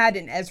we had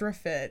an Ezra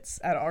Fitz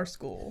at our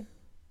school.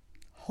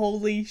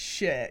 Holy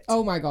shit.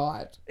 Oh my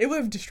god. It would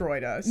have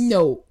destroyed us.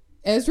 No.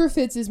 Ezra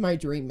Fitz is my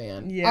dream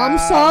man. Yeah.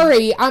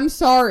 I'm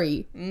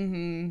sorry.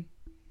 Mm-hmm.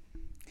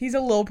 He's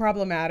a little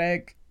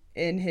problematic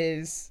in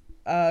his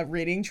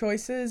reading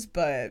choices,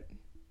 but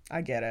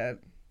I get it.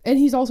 And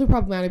he's also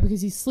problematic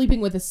because he's sleeping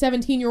with a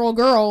 17-year-old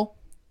girl.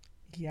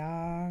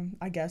 Yeah,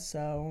 I guess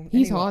so.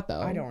 He's hot,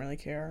 though. I don't really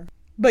care.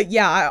 But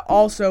yeah, I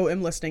also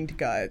am listening to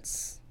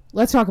Guts.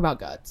 Let's talk about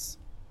Guts.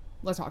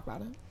 Let's talk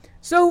about it.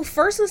 So,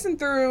 first listen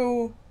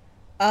through,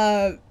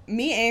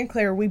 me and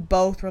Claire, we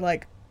both were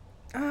like,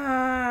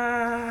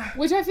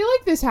 Which I feel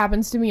like this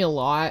happens to me a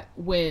lot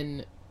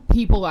when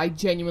people I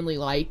genuinely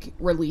like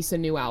release a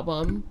new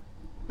album.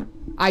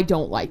 I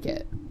don't like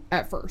it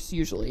at first,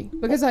 usually.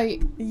 Because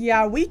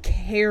yeah, we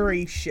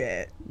carry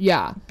shit.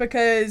 Yeah.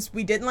 Because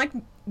we didn't like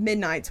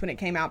Midnights when it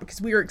came out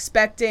because we were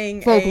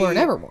expecting Folklore and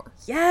Evermore.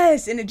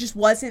 Yes, and it just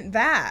wasn't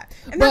that.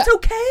 And but that's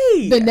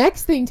okay. The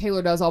next thing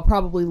Taylor does I'll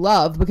probably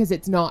love because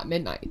it's not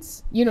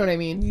Midnights. You know what I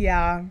mean?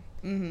 Yeah.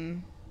 Mm-hmm.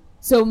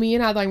 So me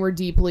and Adeline were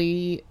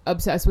deeply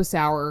obsessed with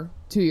Sour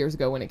 2 years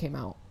ago when it came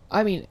out.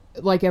 I mean,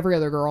 like every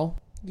other girl.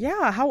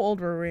 Yeah, how old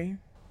were we?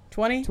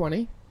 20?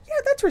 20. Yeah,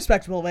 that's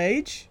respectable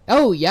age.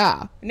 Oh,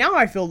 yeah. Now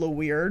I feel a little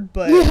weird,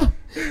 but... Yeah.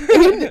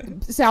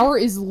 And Sour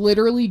is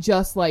literally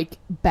just like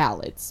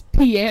ballads.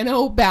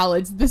 Piano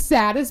ballads. The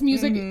saddest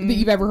music that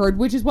you've ever heard,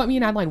 which is what me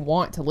and Adeline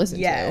want to listen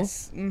to.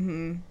 Yes.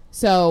 Mm-hmm.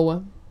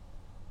 So,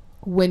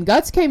 when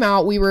Guts came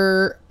out, we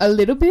were a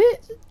little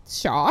bit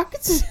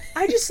shocked.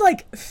 I just,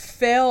 like,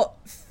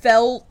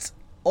 felt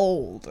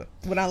old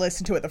when I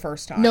listened to it the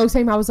first time. No,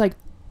 same. I was like,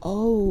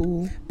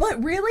 oh.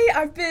 But really,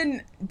 I've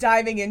been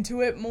diving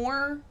into it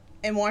more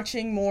and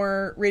reading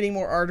more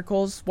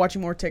articles,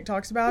 watching more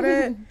TikToks about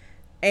it.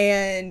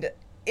 And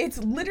it's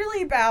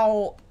literally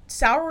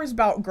Sour is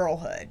about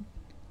girlhood.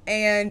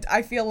 And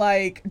I feel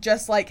like,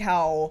 just like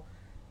how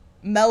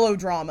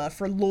Melodrama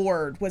for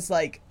Lorde was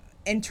like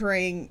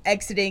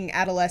exiting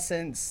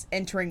adolescence,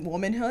 entering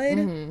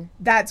womanhood,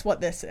 that's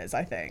what this is,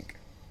 I think.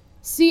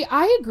 See,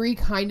 I agree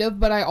kind of,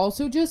 but I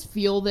also just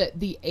feel that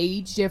the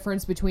age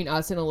difference between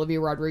us and Olivia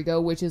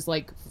Rodrigo, which is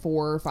like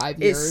 4 or 5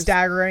 years, is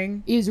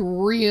staggering, is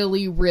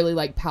really, really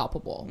like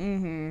palpable.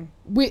 Mm-hmm.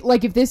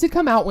 Like if this had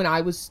come out when I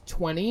was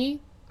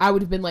 20, I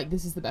would have been like,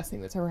 this is the best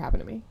thing that's ever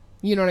happened to me.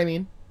 You know what I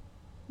mean?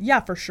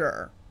 Yeah, for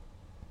sure.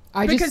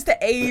 Because the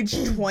age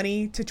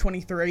 20 to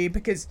 23,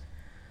 because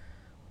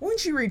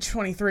once you reach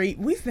 23,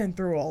 we've been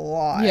through a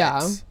lot.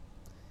 Yeah.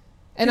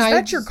 And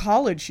that's your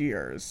college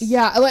years.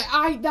 Yeah,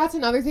 like that's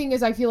another thing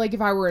is I feel like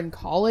if I were in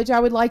college, I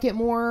would like it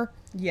more.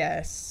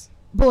 Yes.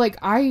 But, like,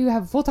 I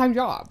have a full-time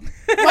job.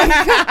 Like,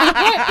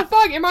 what the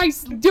fuck am I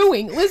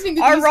doing? Listening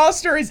to Our these...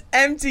 roster is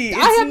empty. I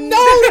have no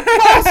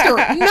roster.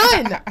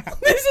 None.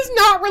 This is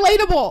not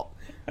relatable.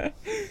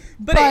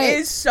 But it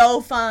is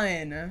so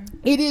fun.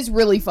 It is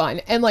really fun.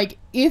 And, like,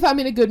 if I'm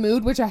in a good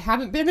mood, which I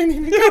haven't been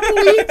in a couple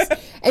weeks,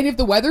 and if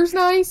the weather's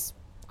nice,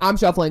 I'm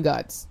shuffling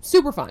guts.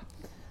 Super fun.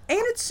 And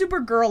it's super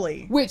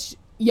girly. Which,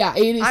 yeah,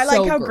 it is. I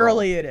like how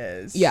girly it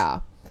is.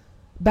 Yeah.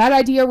 Bad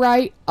Idea,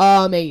 right?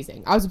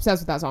 Amazing. I was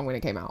obsessed with that song when it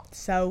came out.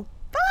 So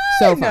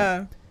So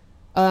fun.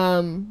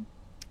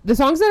 The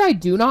songs that I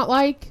do not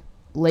like,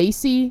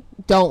 Lacey,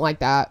 don't like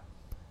that.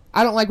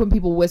 I don't like when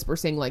people whisper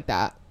sing like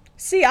that.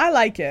 See, I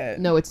like it.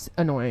 No, it's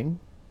annoying.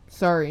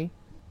 Sorry.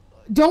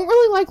 Don't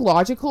really like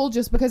Logical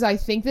just because I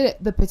think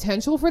that the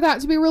potential for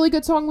that to be a really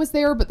good song was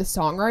there, but the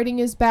songwriting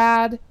is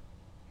bad.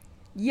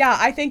 Yeah,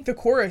 I think the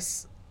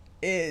chorus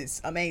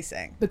is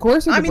amazing. The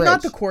chorus or the bridge?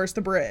 Not the chorus,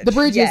 the bridge. The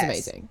bridge is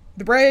amazing.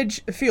 The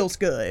bridge feels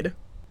good.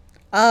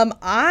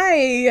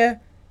 I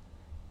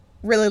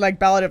really like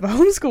Ballad of a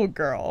Homeschool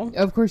Girl.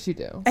 Of course you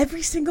do.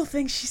 Every single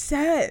thing she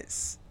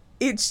says.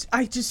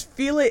 I just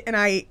feel it, and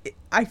I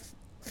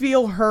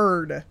feel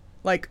heard.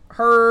 Like,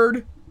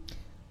 heard.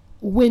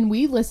 When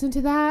we listened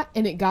to that,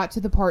 and it got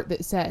to the part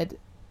that said,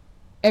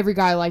 every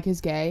guy I like is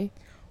gay.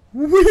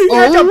 We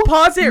had to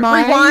pause it,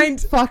 my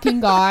rewind.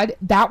 Fucking God.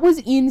 That was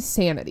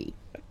insanity.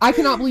 I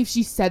cannot believe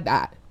she said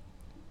that.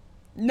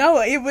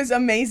 No, it was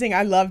amazing.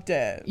 I loved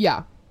it.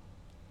 Yeah.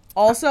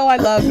 Also, I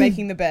love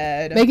Making the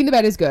Bed. Making the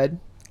Bed is good.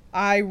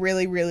 I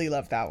really, really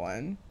love that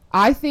one.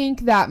 I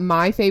think that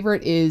my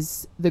favorite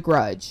is The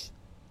Grudge.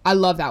 I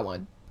love that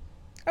one.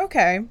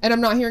 Okay. And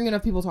I'm not hearing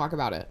enough people talk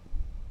about it.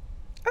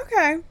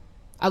 Okay.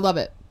 I love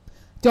it.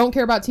 Don't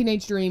care about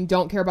Teenage Dream.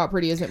 Don't care about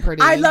Pretty Isn't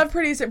Pretty. I love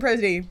Pretty Isn't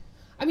Pretty.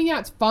 I mean, yeah,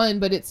 it's fun,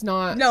 but it's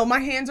not... No, my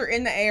hands are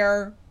in the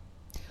air.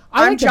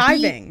 I'm like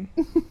jiving.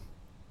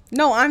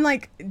 No, I'm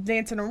like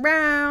dancing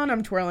around.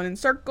 I'm twirling in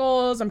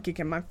circles. I'm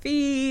kicking my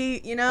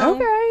feet, you know?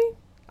 Okay.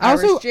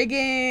 Irish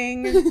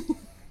jigging.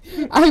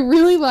 I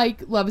really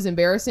like Love is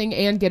Embarrassing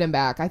and Get Him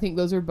Back. I think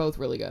those are both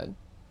really good.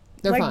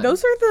 They're like, fun.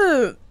 Those are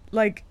the,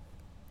 like,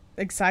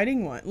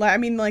 exciting ones. Like, I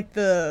mean, like,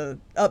 the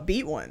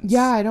upbeat ones.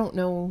 Yeah, I don't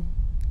know.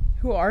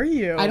 Who are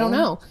you? I don't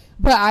know.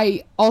 But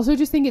I also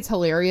just think it's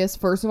hilarious,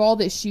 first of all,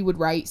 that she would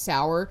write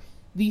Sour,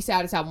 the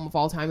saddest album of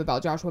all time,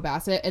 about Joshua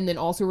Bassett, and then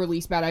also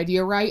release Bad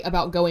Idea, right,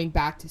 about going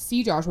back to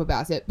see Joshua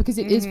Bassett, because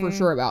it is for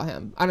sure about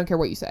him. I don't care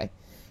what you say.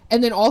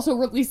 And then also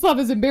release Love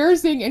is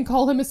Embarrassing and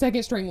call him a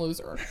second string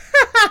loser.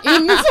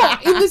 in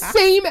the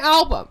same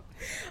album.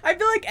 I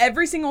feel like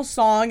every single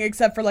song,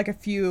 except for like a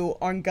few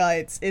on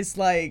Guts, is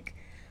like,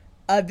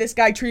 this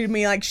guy treated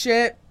me like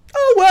shit.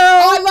 Oh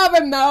well. I love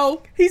him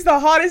though. He's the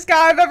hottest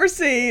guy I've ever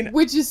seen.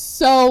 Which is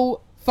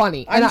so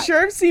funny. I'm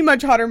sure I've seen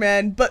much hotter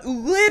men, but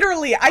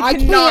literally I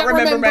cannot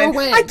remember men.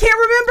 When. I can't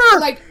remember.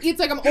 Like, it's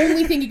like I'm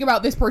only thinking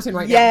about this person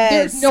right yes. now.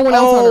 There's no one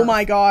else on Oh Earth.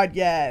 my God,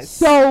 yes.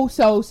 So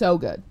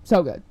good.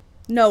 So good.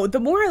 No, the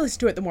more I listen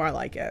to it, the more I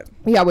like it.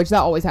 Yeah, which that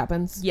always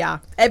happens. Yeah,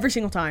 every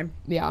single time.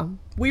 Yeah.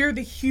 We're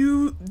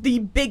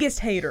the biggest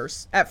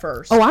haters at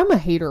first. Oh, I'm a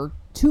hater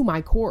to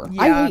my core.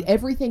 Yeah. I hate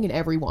everything and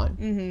everyone.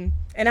 Mm-hmm.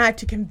 And I have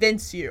to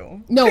convince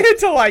you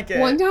to like it.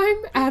 One time,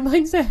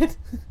 Adeline said,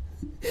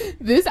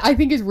 this I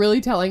think is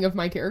really telling of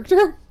my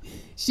character.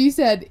 She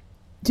said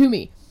to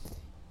me,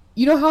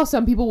 you know how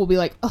some people will be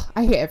like, oh,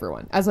 I hate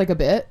everyone, as like a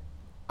bit?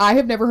 I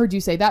have never heard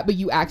you say that, but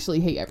you actually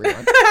hate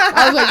everyone.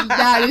 I was like,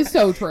 that is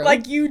so true.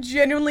 Like, you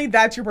genuinely,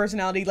 that's your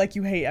personality. Like,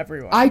 you hate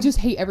everyone. I just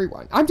hate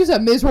everyone. I'm just a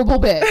miserable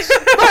bitch.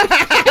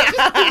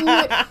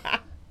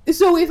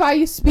 So if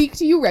I speak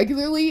to you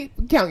regularly,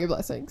 count your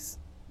blessings.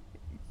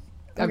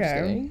 I'm just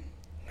kidding.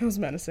 That was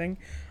menacing.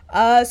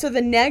 So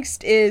the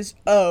next is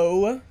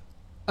O.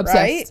 Obsessed.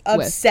 Right?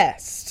 With.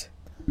 Obsessed.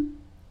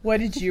 What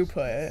did you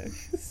put?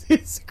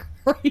 It's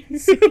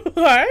crazy.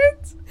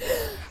 What?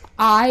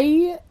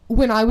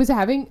 When I was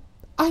having,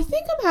 I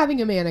think I'm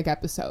having a manic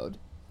episode.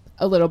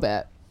 A little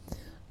bit.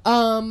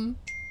 Hello?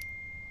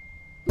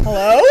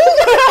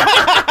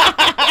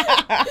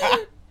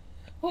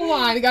 Hold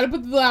on, I gotta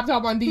put the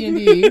laptop on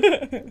D&D.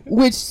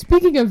 Which,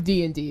 speaking of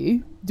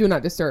D&D, Do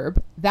Not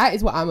Disturb, that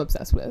is what I'm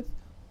obsessed with.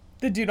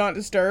 The Do Not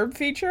Disturb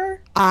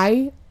feature?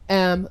 I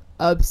am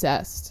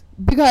obsessed.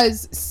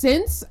 Because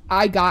since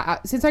I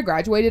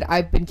graduated,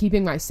 I've been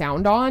keeping my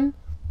sound on.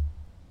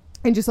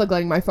 And just like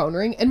letting my phone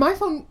ring. And my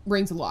phone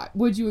rings a lot.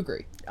 Would you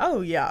agree?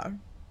 Oh, yeah.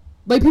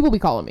 Like, people be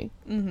calling me.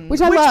 Mm-hmm.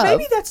 Which I love.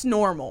 Maybe that's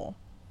normal.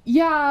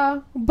 Yeah.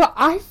 But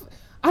I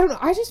don't know.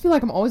 I just feel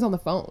like I'm always on the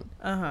phone.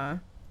 Uh-huh.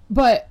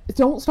 But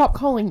don't stop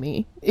calling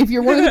me. If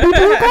you're one of the people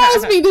who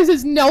calls me, this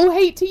is no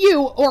hate to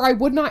you, or I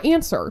would not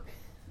answer.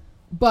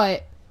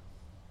 But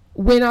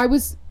when I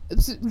was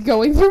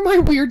going through my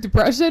weird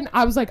depression,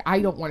 I was like,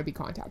 I don't want to be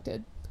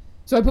contacted.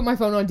 So I put my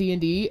phone on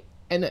D&D,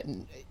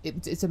 and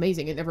it's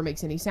amazing. It never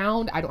makes any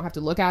sound. I don't have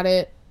to look at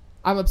it.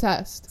 I'm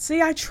obsessed.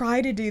 See, I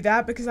try to do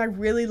that because I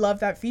really love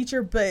that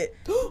feature, but...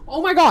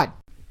 Oh my God.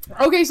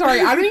 Okay,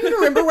 sorry. I don't even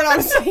remember what I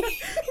was saying.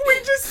 We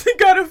just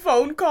got a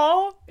phone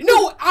call.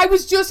 No, I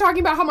was just talking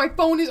about how my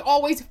phone is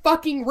always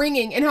fucking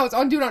ringing and how it's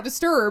on Do Not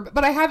Disturb,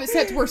 but I have it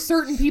set to where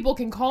certain people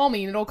can call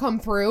me and it'll come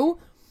through.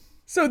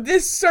 So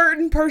this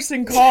certain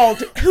person called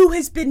who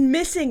has been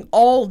missing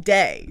all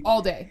day.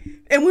 All day.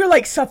 And we're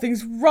like,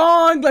 something's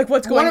wrong. Like,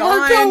 what's going on? One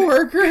of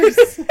our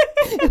coworkers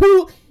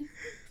who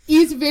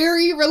is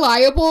very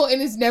reliable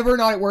and is never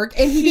not at work.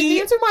 And he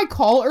didn't answer my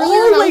call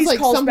earlier and I was like,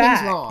 something's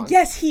back. wrong.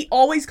 Yes, he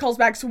always calls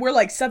back. So we're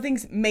like,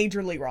 something's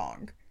majorly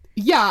wrong.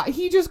 Yeah,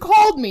 he just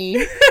called me.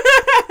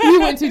 He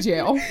went to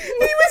jail. He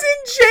was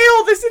in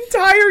jail this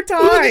entire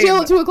time. He went to jail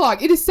at 2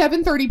 o'clock. It is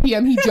 7:30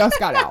 p.m. He just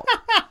got out.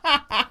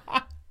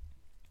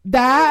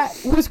 That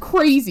was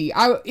crazy.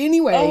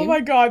 Anyway. Oh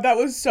my god, that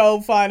was so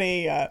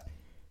funny.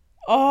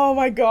 Oh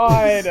my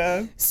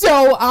god.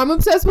 So I'm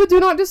obsessed with Do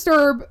Not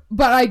Disturb,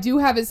 but I do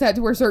have it set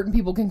to where certain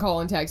people can call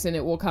and text and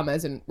it will come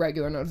as a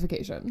regular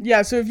notification.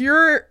 Yeah, so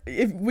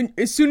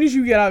as soon as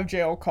you get out of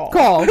jail, call.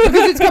 Because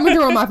it's coming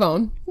through on my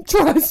phone.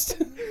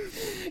 Trust.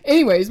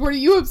 Anyways, what are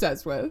you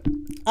obsessed with?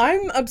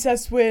 I'm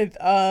obsessed with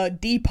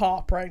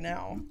R.E.P.O.R.T right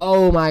now.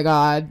 Oh my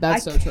god,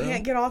 that's so true. I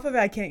can't get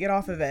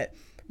off of it.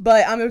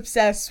 But I'm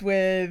obsessed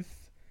with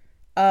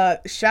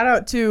shout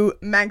out to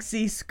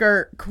maxi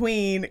skirt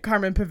queen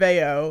Carmen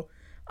Paveo.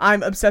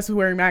 I'm obsessed with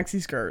wearing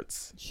maxi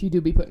skirts. She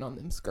do be putting on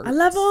them skirts. I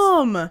love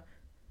them.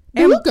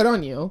 They look good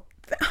on you.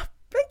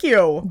 Thank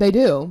you. They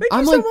do.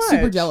 I'm you like so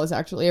super much. jealous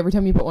actually. Every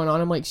time you put one on,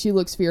 I'm like, she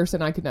looks fierce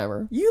and I could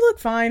never. You look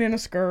fine in a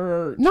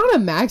skirt. Not a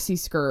maxi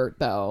skirt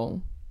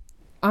though.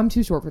 I'm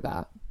too short for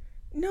that.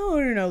 No,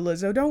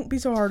 Lizzo. Don't be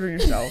so hard on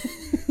yourself.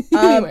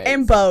 Anyways.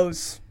 And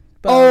bows.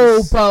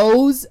 Oh,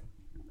 bows.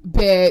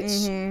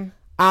 Bitch. Mm-hmm.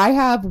 I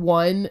have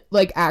one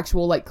like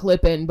actual like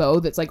clip-in bow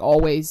that's like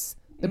always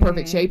the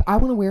perfect shape. I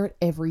want to wear it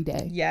every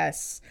day.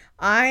 Yes.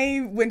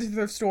 I went to the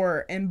thrift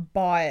store and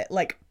bought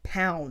like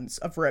pounds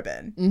of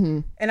ribbon. Mm-hmm.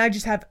 And I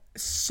just have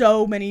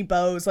so many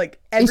bows, like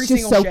every It's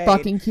just single so shade.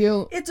 fucking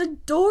cute. It's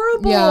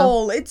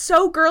adorable. Yeah. It's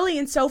so girly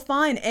and so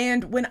fun.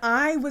 And when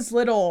I was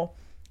little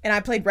and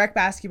I played rec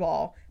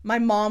basketball, my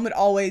mom would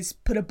always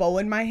put a bow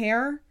in my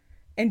hair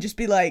and just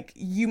be like,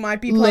 you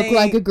might be playing... Look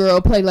like a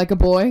girl, play like a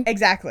boy.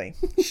 Exactly.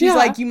 She's Yeah.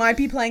 like, you might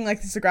be playing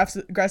like this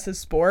aggressive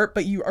sport,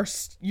 but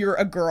you're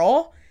a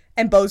girl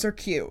and bows are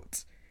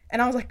cute.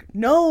 And I was like,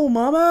 no,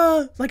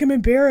 mama. Like, I'm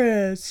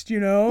embarrassed, you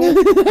know?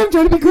 I'm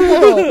trying to be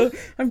cool.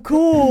 I'm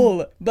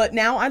cool. But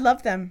now I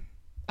love them.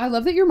 I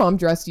love that your mom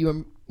dressed you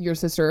and your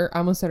sister, I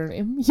almost said her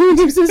name, you and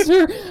your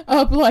sister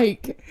up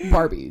like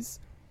Barbies.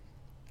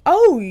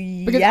 Oh,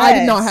 Because I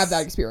did not have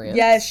that experience.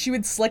 Yes, she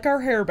would slick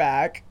our hair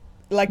back.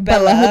 Like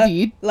Bella Bella.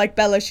 Hadid. Like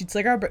Bella, she'd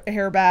slick our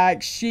hair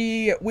back.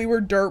 We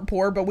were dirt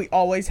poor, but we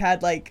always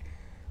had like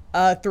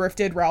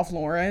thrifted Ralph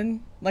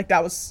Lauren. Like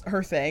that was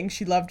her thing.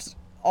 She loved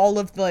all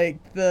of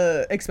like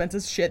the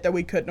expensive shit that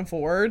we couldn't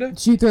afford.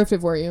 She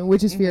thrifted for you,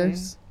 which is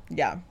fierce.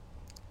 Yeah.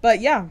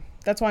 But yeah,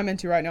 that's what I'm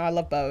into right now. I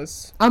love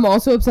bows. I'm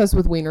also obsessed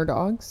with wiener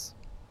dogs.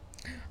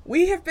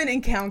 We have been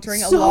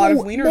encountering a lot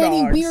of wiener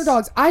dogs. Wiener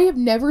dogs. I have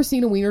never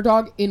seen a wiener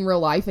dog in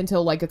real life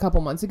until like a couple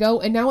months ago,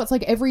 and now it's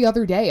like every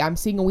other day I'm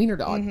seeing a wiener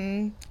dog.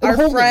 Our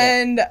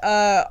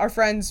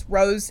friends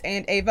Rose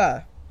and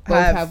Ava Both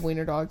have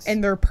wiener dogs,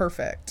 and they're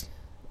perfect.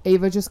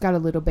 Ava just got a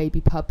little baby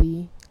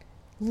puppy.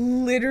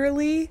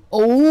 Literally.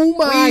 Oh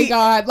my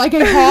god! Like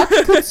a hawk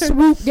could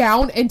swoop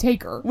down and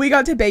take her. We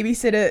got to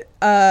babysit it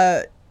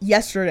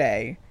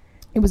yesterday.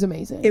 It was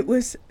amazing. It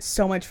was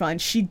so much fun.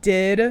 She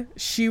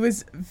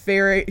was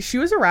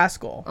a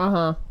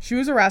rascal. She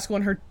was a rascal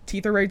and her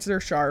teeth are razor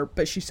sharp,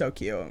 but she's so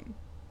cute.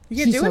 You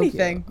can't do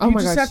anything. Cute. Oh you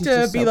my just god, have she's to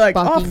just be so like,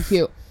 fucking oh,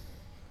 cute.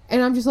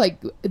 And I'm just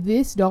like,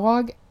 this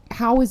dog,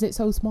 how is it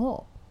so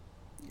small?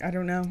 I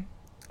don't know.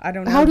 How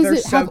does They're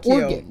it so have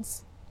cute.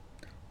 organs?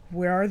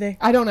 Where are they?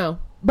 I don't know.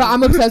 But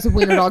I'm obsessed with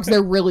wiener dogs.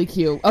 They're really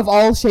cute. Of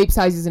all shapes,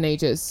 sizes, and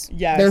ages.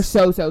 Yes. They're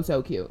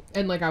so cute.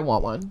 And like, I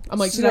want one. I'm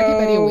like, should I get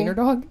Betty a wiener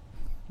dog?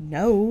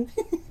 No.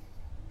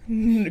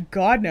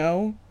 God,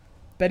 no.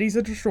 Betty's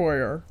a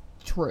destroyer.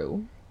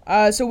 True.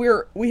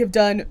 So we have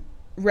done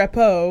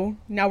R.E.P.O.R.T.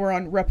 Now we're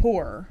on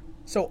R.E.P.O.R.T.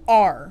 So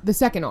R. The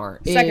second R.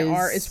 Second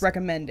R is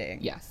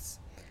recommending. Yes.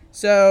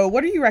 So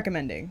what are you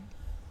recommending?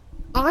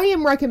 I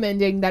am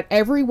recommending that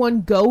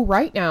everyone go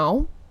right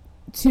now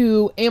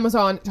to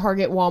Amazon,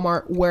 Target,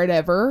 Walmart,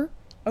 wherever,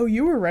 Oh,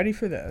 you were ready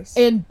for this.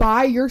 and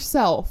buy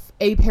yourself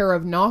a pair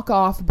of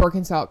knockoff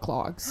Birkenstock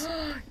clogs.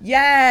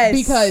 Yes.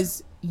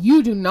 Because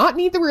you do not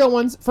need the real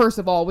ones, first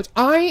of all, which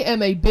I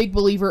am a big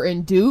believer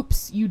in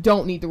dupes. You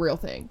don't need the real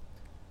thing.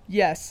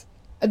 Yes.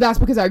 That's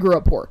because I grew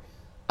up poor.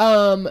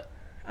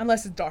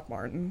 Unless it's Doc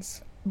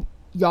Martens.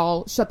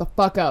 Y'all, shut the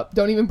fuck up.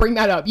 Don't even bring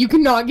that up. You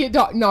cannot get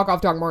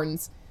knockoff Doc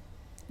Martens.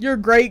 Your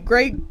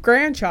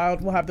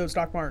great-great-grandchild will have those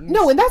Doc Martens.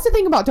 No, and that's the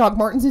thing about Doc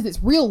Martens is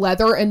it's real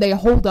leather and they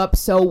hold up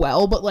so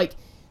well. But like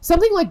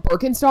something like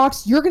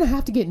Birkenstocks, you're going to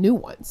have to get new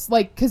ones.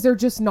 Like, because they're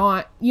just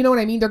not, you know what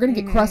I mean? They're going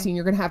to get crusty and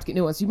you're going to have to get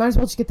new ones. So you might as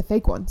well just get the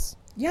fake ones.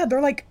 Yeah,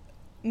 they're like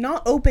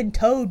not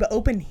open-toed, but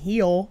open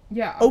heel.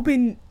 Yeah.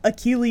 Open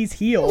Achilles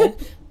heel.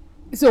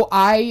 So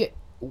I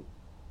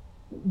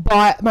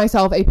bought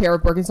myself a pair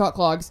of Birkenstock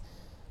clogs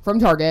from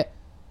Target.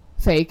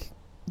 Fake.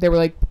 They were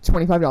like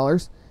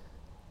 $25.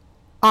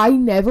 I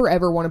never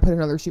ever want to put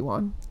another shoe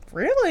on.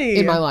 Really?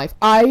 In my life.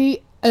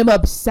 I am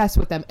obsessed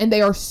with them. And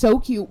they are so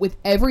cute with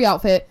every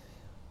outfit.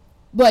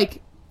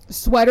 Like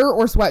sweater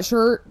or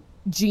sweatshirt,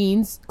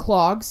 jeans,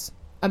 clogs.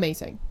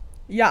 Amazing.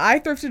 Yeah, I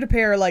thrifted a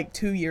pair like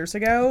 2 years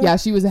ago. Yeah,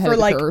 she was ahead for of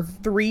the like curve.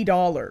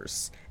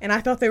 $3. And I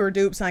thought they were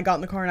dupes, and I got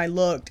in the car and I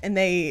looked, and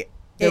they're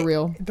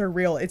real. They're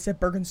real. It said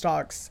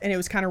Birkenstocks, and it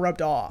was kind of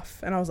rubbed off.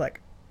 And I was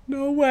like,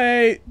 no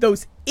way.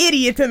 Those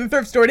idiots in the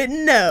thrift store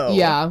didn't know.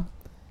 Yeah.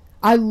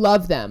 I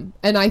love them.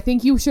 And I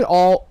think you should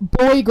all,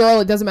 boy, girl,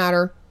 it doesn't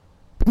matter.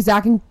 Because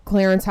Zach and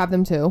Clarence have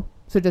them too.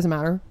 So it doesn't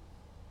matter.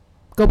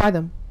 Go buy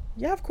them.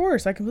 Yeah, of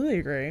course. I completely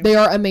agree. They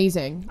are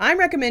amazing. I'm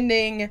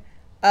recommending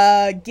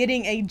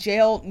getting a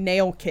gel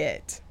nail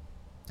kit.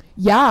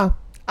 Yeah.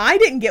 I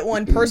didn't get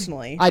one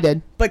personally. I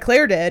did. But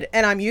Claire did,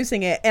 and I'm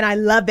using it, and I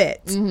love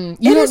it.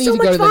 Mm-hmm. You don't need to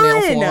go to the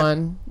nail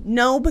salon.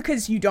 No,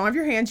 because you don't have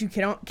your hands. You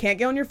can't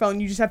get on your phone.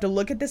 You just have to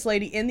look at this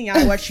lady in the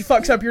eye while she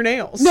fucks up your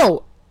nails.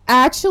 No,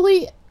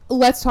 actually,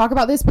 let's talk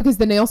about this because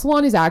the nail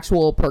salon is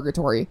actual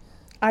purgatory.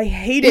 I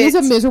hate it. It is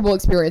a miserable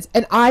experience,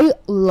 and I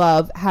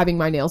love having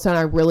my nails done.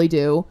 I really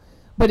do.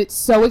 But it's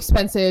so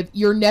expensive.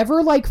 You're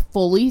never like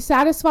fully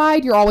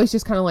satisfied. You're always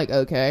just kind of like,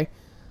 okay,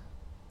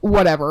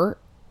 whatever.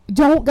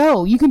 Don't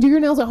go. You can do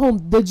your nails at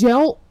home. The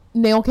gel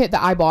nail kit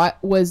that I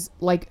bought was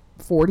like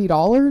 $40.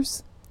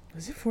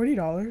 Was it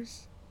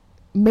 $40?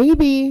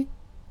 Maybe.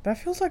 That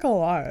feels like a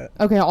lot.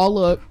 Okay, I'll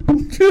look.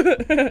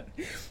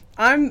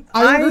 I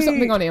order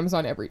something on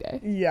Amazon every day.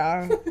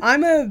 Yeah.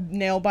 I'm a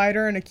nail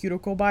biter and a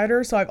cuticle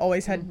biter, so I've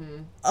always had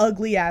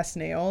ugly ass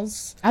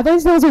nails. I thought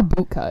these nails are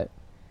boot cut.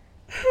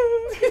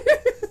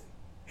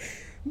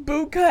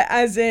 Boot cut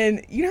as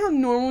in, you know how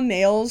normal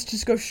nails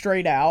just go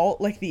straight out,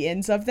 like the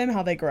ends of them,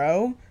 how they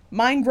grow?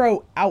 Mine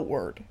grow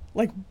outward,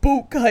 like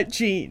boot cut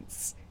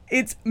jeans.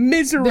 It's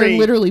misery. They're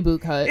literally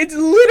boot cut. It's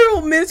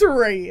literal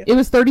misery. It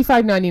was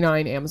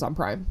 $35.99 Amazon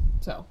Prime.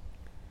 So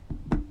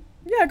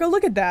yeah, go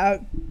look at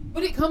that.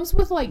 but it comes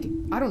with like,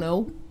 I don't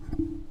know,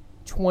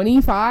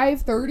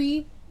 25,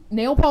 30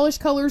 nail polish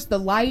colors, the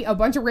light, a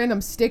bunch of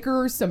random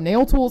stickers, some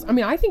nail tools. I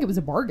mean, I think it was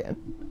a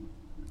bargain.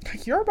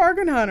 You're a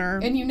bargain hunter.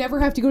 And you never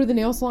have to go to the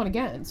nail salon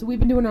again. So we've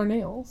been doing our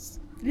nails.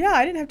 Yeah,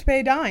 I didn't have to pay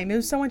a dime. It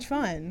was so much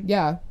fun.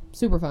 Yeah,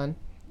 super fun.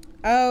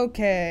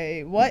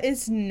 Okay, what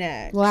is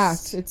next?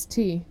 Last, it's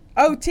tea.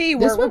 Oh, tea.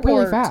 This went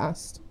really report.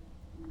 fast.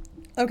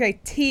 Okay,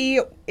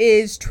 tea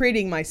is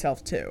treating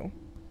myself to.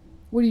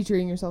 What are you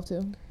treating yourself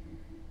to?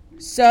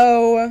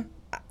 So,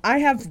 I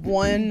have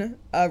one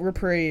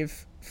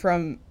reprieve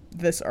from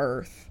this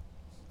earth.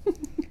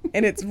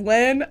 And it's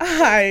when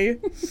I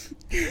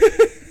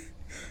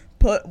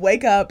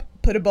wake up,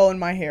 put a bow in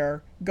my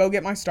hair, go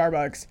get my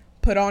Starbucks,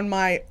 put on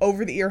my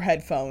over-the-ear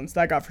headphones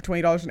that I got for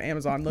 $20 on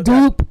Amazon.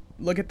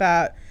 Look at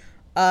that.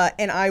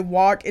 And I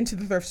walk into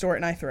the thrift store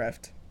and I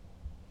thrift.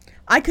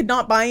 I could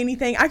not buy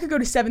anything. I could go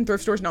to 7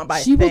 thrift stores and not buy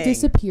a thing. She will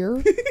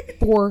disappear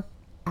for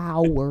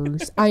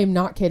hours. I am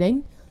not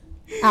kidding.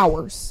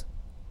 Hours.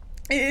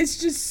 It's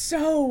just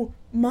so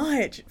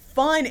much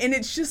fun. And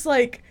it's just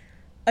like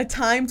a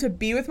time to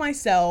be with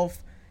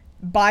myself,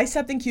 buy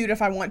something cute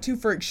if I want to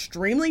for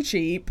extremely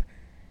cheap.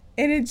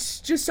 And it's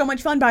just so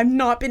much fun, but I've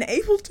not been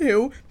able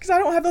to because I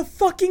don't have a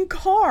fucking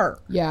car.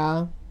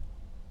 Yeah.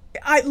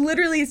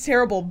 It's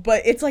terrible,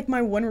 but it's like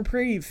my one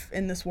reprieve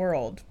in this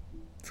world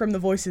from the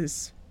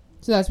voices.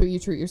 So that's what you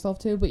treat yourself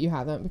to, but you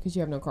haven't because you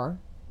have no car?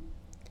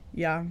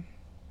 Yeah.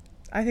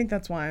 I think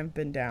that's why I've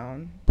been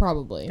down.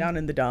 Probably. Down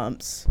in the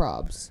dumps.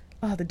 Probs.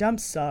 Oh, the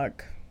dumps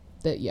suck.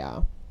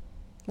 Yeah.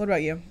 What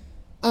about you?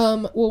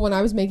 Well, when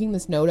I was making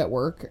this note at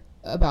work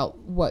about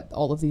what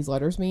all of these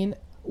letters mean,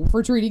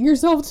 for treating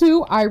yourself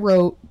to, I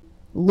wrote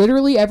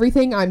literally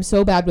everything. I'm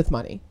so bad with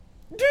money.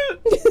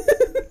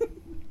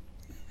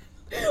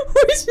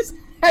 Which is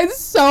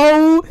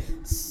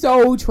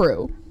so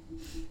true.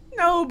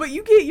 No, but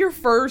you get your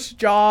first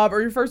job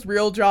or your first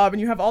real job and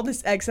you have all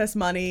this excess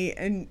money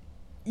and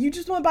you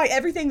just want to buy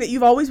everything that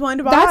you've always wanted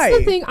to buy. That's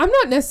the thing. I'm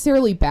not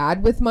necessarily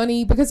bad with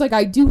money because like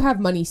I do have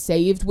money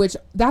saved, which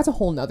that's a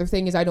whole nother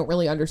thing is I don't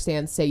really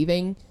understand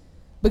saving.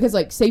 Because,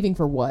 like, saving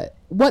for what?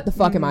 What the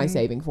fuck am I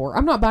saving for?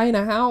 I'm not buying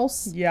a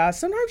house. Yeah,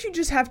 sometimes you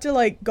just have to,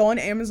 like, go on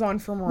Amazon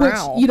for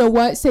morale. Which, you know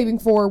what? Saving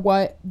for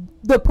what?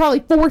 The probably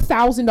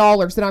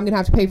 $4,000 that I'm going to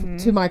have to pay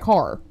to my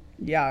car.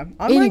 Yeah.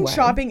 Online Anyway.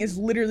 shopping is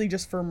literally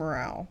just for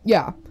morale.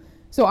 Yeah.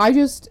 So, I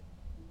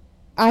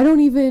don't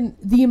even...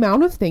 The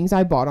amount of things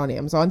I bought on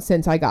Amazon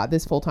since I got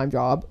this full-time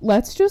job,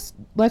 let's just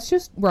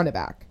run it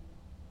back.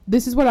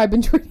 This is what I've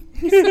been treating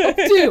myself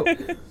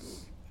to.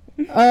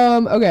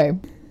 Okay.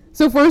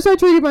 So first I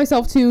treated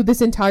myself to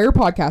this entire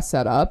podcast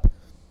setup,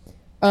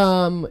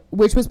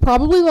 which was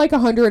probably like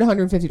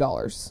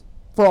 $150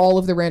 for all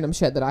of the random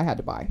shit that I had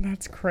to buy.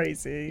 That's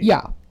crazy.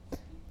 Yeah.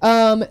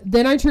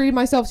 Then I treated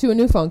myself to a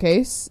new phone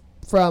case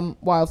from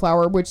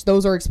Wildflower, which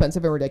those are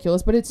expensive and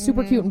ridiculous, but it's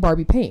super cute and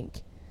Barbie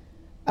pink.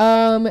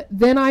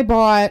 Then I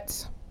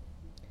bought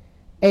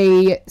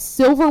a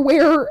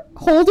silverware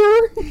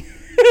holder,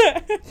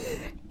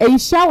 a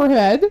shower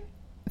head,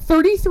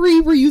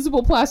 33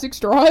 reusable plastic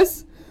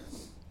straws,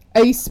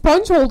 a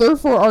sponge holder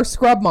for our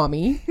scrub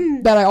mommy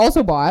that I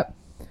also bought.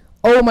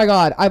 Oh my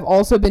god, I've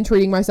also been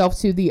treating myself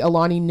to the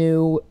Alani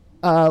new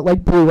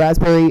like blue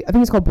raspberry, I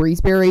think it's called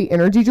Breezeberry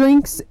energy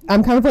drinks.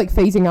 I'm kind of like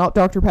phasing out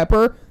Dr.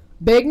 Pepper.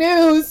 Big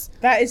news.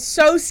 That is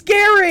so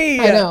scary.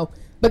 I know,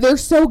 but they're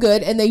so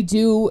good, and they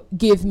do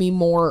give me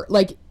more,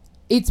 like,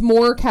 it's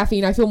more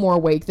caffeine. I feel more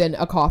awake than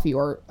a coffee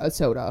or a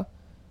soda.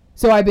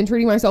 So I've been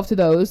treating myself to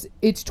those.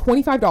 It's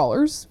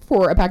 $25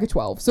 for a pack of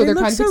 12. So they're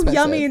kind of expensive. They look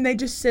so yummy, and they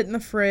just sit in the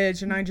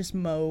fridge, and I just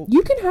mope.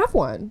 You can have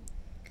one.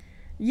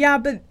 Yeah,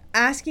 but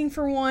asking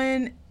for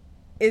one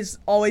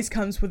always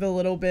comes with a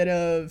little bit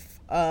of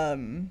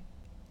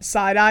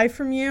side eye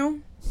from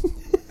you.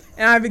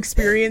 And I've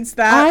experienced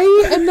that. I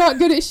am not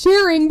good at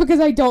sharing because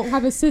I don't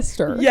have a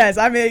sister. Yes,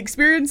 I've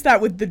experienced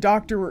that with the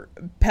Dr.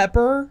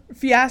 Pepper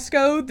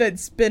fiasco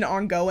that's been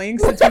ongoing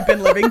since we've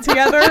been living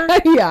together.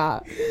 Yeah.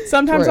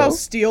 Sometimes I'll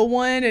steal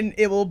one and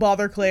it will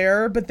bother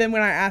Claire, but then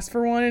when I ask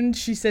for one,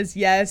 she says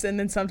yes, and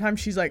then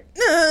sometimes she's like,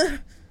 nah.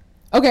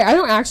 Okay, I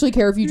don't actually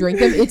care if you drink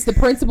them. It's the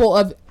principle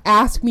of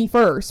ask me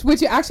first,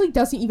 which actually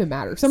doesn't even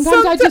matter.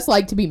 Sometimes I just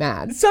like to be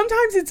mad.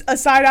 Sometimes it's a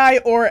side eye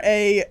or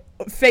a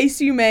face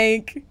you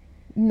make.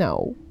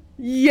 No.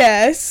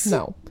 Yes.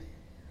 No.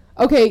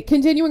 Okay,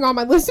 continuing on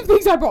my list of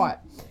things I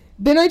bought.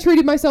 Then I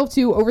treated myself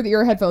to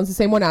over-the-ear headphones, the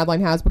same one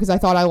Adeline has, because I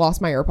thought I lost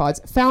my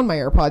AirPods. Found my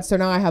AirPods, so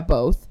now I have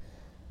both.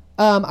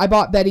 I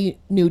bought Betty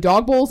new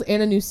dog bowls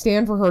and a new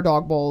stand for her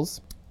dog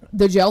bowls.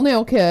 The gel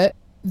nail kit.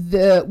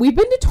 We've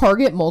been to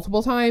Target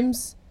multiple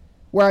times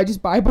where I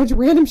just buy a bunch of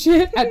random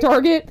shit at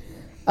Target.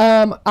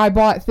 I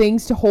bought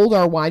things to hold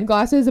our wine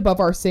glasses above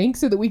our sink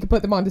so that we could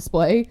put them on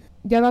display.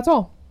 Yeah, that's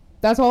all.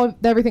 That's all,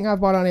 everything I've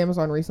bought on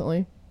Amazon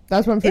recently.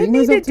 That's what I'm treating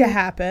myself to. It needed to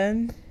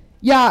happen.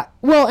 Yeah,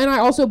 well, and I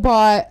also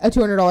bought a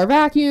 $200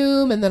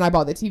 vacuum, and then I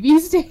bought the TV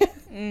stand.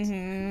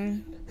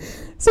 Mm-hmm.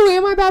 So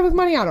am I bad with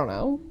money? I don't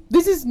know.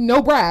 This is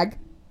no brag.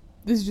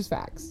 This is just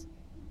facts.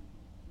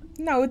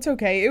 No, it's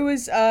okay. It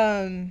was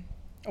a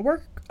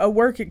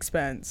work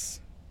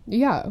expense.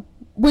 Yeah.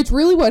 Which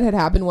really what had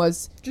happened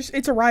was...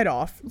 it's a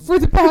write-off. For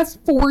the past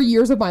 4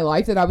 years of my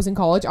life that I was in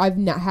college, I've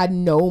had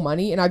no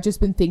money, and I've just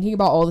been thinking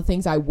about all the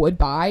things I would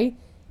buy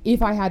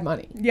if I had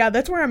money. Yeah,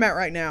 that's where I'm at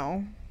right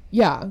now.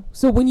 Yeah.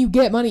 So when you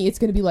get money, it's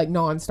going to be like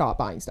non-stop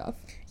buying stuff.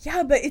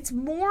 Yeah, but it's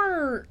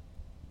more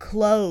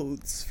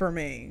clothes for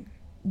me.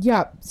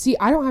 Yeah. See,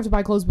 I don't have to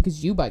buy clothes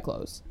because you buy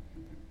clothes.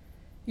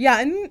 Yeah,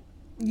 and...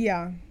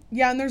 Yeah.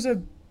 Yeah, and there's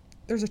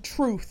a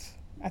truth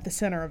at the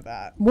center of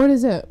that. What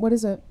is it?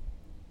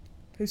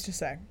 Who's to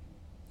say?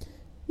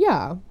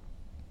 Yeah.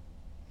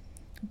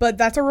 But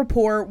that's a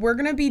report. We're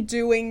going to be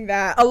doing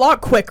that a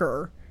lot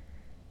quicker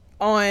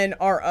on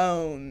our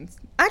own.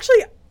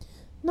 Actually...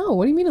 No,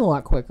 what do you mean a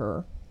lot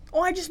quicker?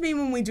 Oh, I just mean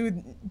when we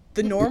do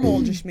the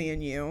normal just me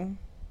and you.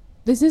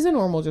 This isn't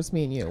normal just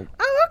me and you.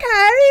 Oh,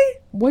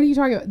 okay. What are you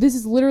talking about? This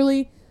is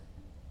literally...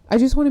 I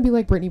just want to be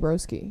like Brittany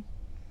Broski.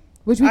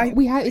 Which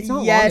we had... It's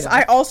not yes, long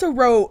enough. I also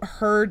wrote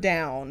her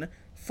down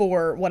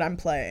for what I'm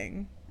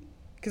playing.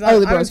 The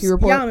Broski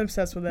report? Yeah, I'm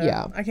obsessed with it.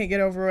 Yeah. I can't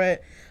get over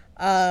it.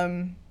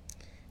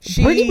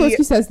 Brittany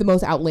Broski says the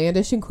most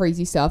outlandish and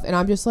crazy stuff, and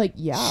I'm just like,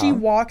 yeah. She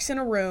walks in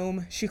a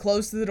room, she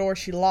closes the door,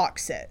 she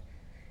locks it.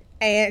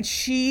 And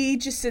she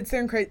just sits there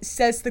and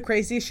says the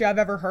craziest shit I've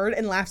ever heard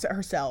and laughs at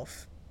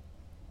herself.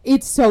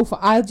 It's so fun.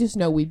 I just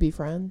know we'd be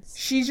friends.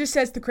 She just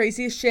says the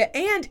craziest shit,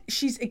 and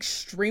she's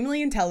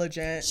extremely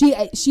intelligent.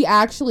 She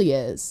actually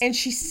is. And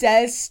she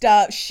says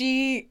stuff.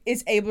 She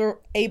is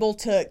able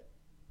to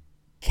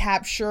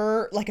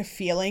capture like a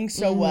feeling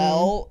so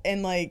well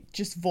and like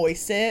just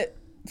voice it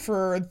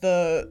for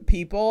the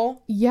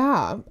people.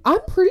 Yeah. I'm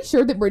pretty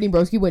sure that Brittany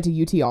Broski went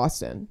to UT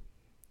Austin.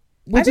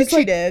 I think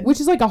she did. Which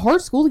is like a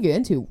hard school to get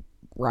into,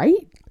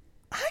 right?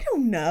 I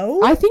don't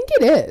know. I think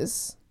it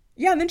is.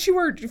 Yeah, and then she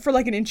worked for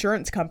like an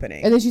insurance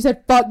company. And then she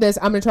said, fuck this,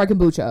 I'm going to try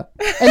kombucha.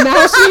 And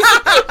now she's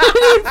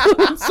an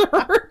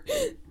influencer.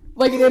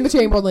 Like an Emma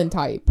Chamberlain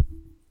type.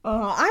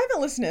 I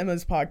haven't listened to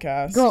Emma's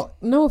podcast. Girl,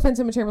 no offense,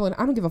 Emma Chamberlain.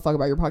 I don't give a fuck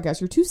about your podcast.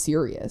 You're too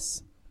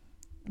serious.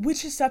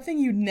 Which is something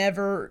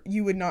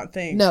you would not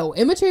think. No,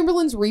 Emma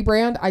Chamberlain's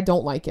rebrand, I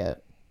don't like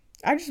it.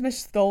 I just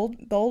miss the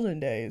olden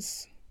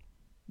days.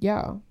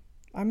 Yeah.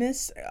 I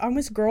miss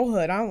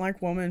girlhood. I don't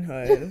like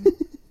womanhood.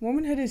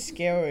 Womanhood is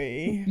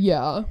scary.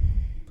 Yeah.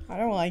 I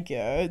don't like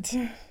it.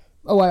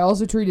 Oh, I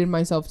also treated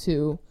myself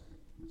to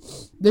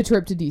the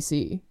trip to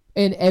DC.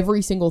 And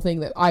every single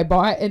thing that I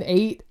bought and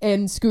ate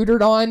and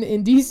scootered on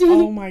in DC.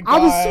 Oh my God. I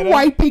was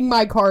swiping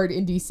my card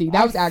in DC.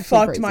 That was actually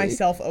fucked crazy.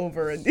 myself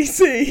over in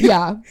DC.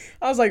 Yeah.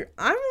 I was like,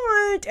 I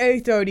want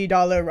a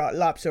 $30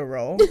 lobster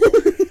roll.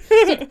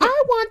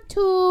 I want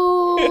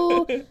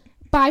to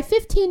buy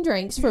 15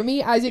 drinks for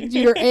me, Isaac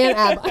Jeter, and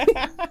Adeline.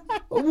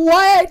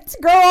 What,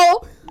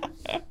 girl?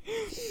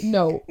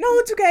 No. No,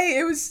 it's okay.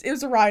 It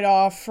was a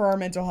write-off for our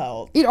mental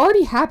health. It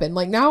already happened.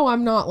 Like, now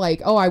I'm not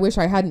like, oh, I wish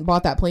I hadn't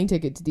bought that plane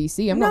ticket to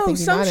DC. I'm not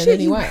thinking some that in shit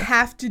any you way.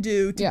 have to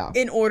do Yeah.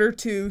 in order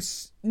to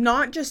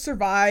not just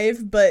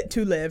survive, but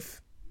to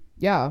live.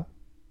 Yeah.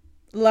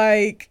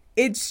 Like,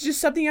 it's just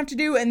something you have to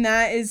do, and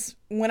that is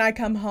when I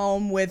come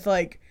home with,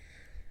 like,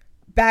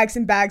 bags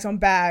and bags on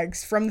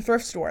bags from the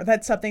thrift store.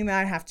 That's something that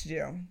I have to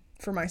do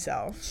for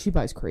myself. She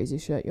buys crazy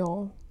shit,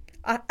 y'all.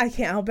 I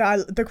can't help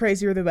it. The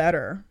crazier, the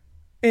better.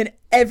 In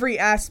every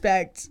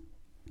aspect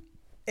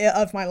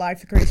of my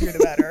life, the crazier, the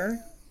better.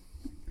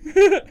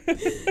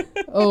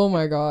 Oh,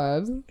 my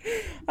God.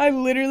 I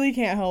literally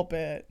can't help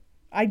it.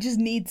 I just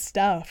need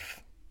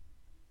stuff.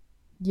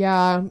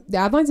 Yeah.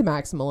 Adeline's a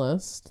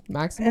maximalist.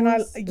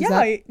 Maximalist? And Is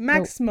that-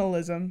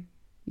 maximalism.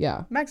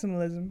 Yeah.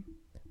 Maximalism.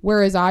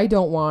 Whereas I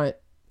don't want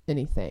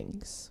any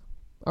things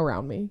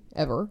around me,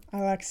 ever. I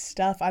like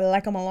stuff. I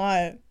like them a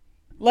lot.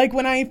 Like,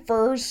 when I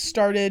first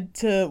started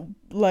to,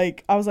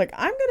 like, I was like,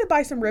 I'm going to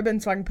buy some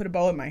ribbon so I can put a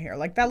bow in my hair.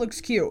 Like, that looks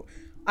cute.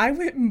 I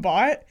went and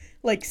bought,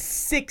 like,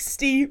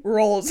 60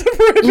 rolls of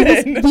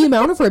ribbon. The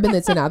amount of ribbon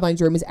that's in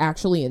Adeline's room is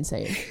actually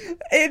insane.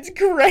 It's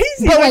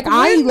crazy. But, like,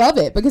 I love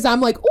it because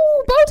I'm like,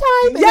 ooh, bow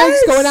time. And I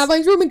just go in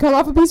Adeline's room and cut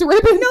off a piece of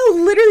ribbon.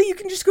 No, literally, you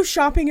can just go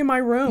shopping in my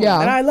room. Yeah.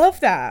 And I love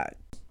that.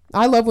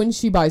 I love when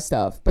she buys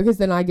stuff because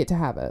then I get to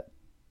have it.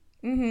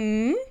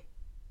 Mm-hmm.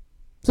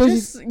 So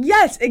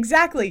Yes,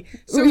 exactly.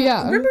 So,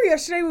 yeah. remember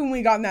yesterday when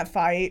we got in that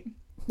fight?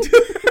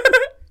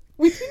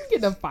 We didn't get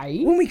in a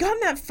fight. When we got in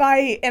that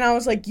fight, and I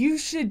was like,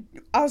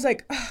 I was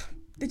like,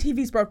 the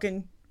TV's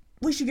broken.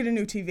 We should get a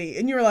new TV.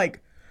 And you were like,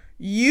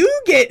 you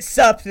get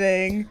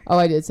something. Oh,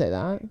 I did say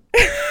that.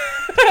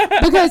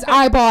 Because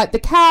I bought the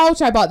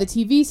couch, I bought the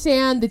TV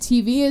stand, the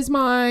TV is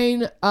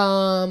mine.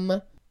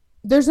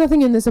 There's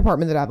nothing in this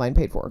apartment that Adeline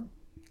paid for.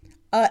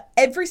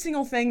 Every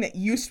single thing that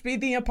used to be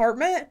the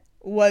apartment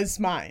was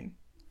mine.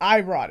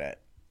 I brought it.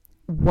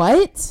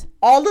 What?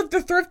 All of the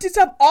thrifted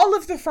stuff, all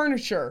of the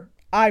furniture,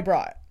 I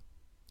brought.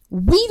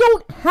 We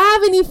don't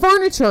have any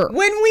furniture.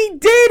 When we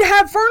did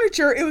have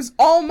furniture, it was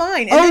all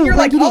mine. And then you're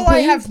like, Rickety I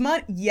Pink? have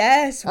money.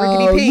 Yes,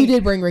 Rickety Oh, Pink. you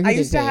did bring Rickety I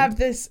used to Pink. have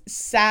this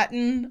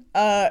satin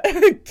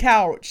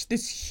couch,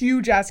 this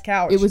huge ass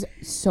couch. It was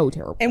so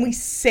terrible. And we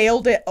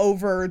sailed it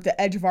over the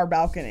edge of our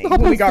balcony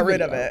Stop when we this got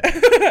rid video.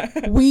 of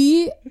it.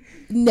 We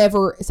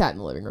never sat in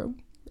the living room.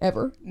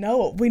 Ever.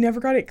 No, we never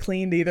got it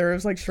cleaned either. It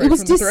was like straight It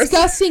was from the thrift.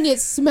 disgusting. It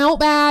smelled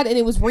bad and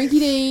it was rinky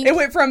dink. It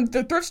went from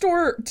the thrift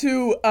store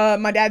to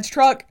my dad's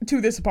truck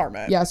to this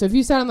apartment. Yeah, so if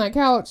you sat on that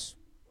couch,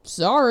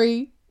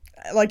 sorry.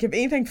 Like, if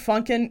anything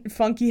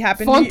funky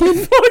happened Funkin'?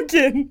 to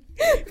you,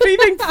 if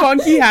anything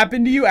funky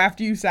happened to you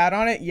after you sat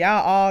on it,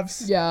 Yeah.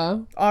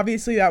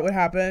 obviously that would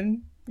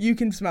happen. You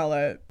can smell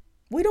it.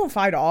 We don't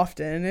fight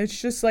often. It's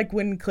just like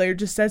when Claire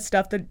just says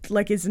stuff that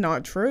like is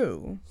not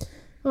true.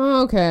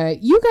 Okay.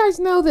 You guys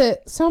know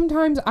that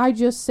sometimes I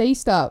just say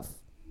stuff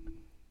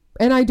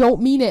and I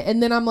don't mean it.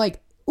 And then I'm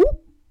like, ooh,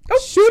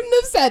 shouldn't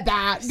have said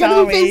that.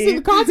 Gonna be Sorry. facing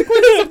the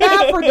consequences of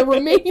that for the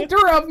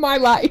remainder of my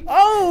life.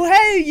 Oh,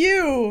 hey,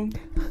 you.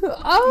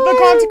 Oh.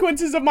 The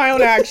consequences of my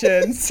own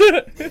actions.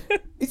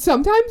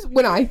 Sometimes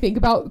when I think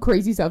about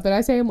crazy stuff that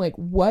I say, I'm like,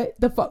 what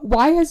the fuck?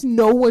 Why has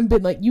no one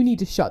been like, you need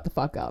to shut the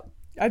fuck up?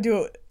 I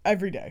do it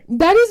every day.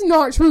 That is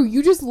not true.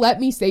 You just let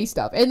me say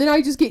stuff. And then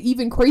I just get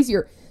even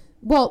crazier.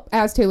 Well,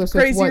 as Taylor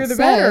Swift Crazier once the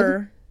said,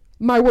 better.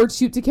 my words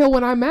shoot to kill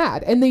when I'm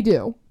mad. And they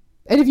do.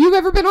 And if you've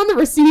ever been on the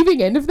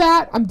receiving end of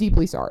that, I'm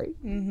deeply sorry.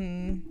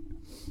 Mm-hmm.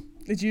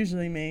 It's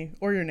usually me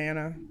or your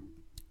Nana.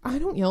 I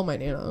don't yell at my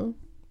Nana,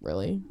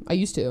 really. I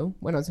used to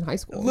when I was in high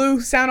school.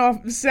 Lou, sound off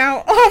in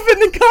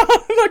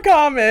the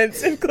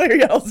comments if Claire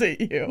yells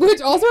at you.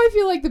 Which also I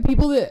feel like the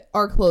people that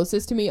are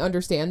closest to me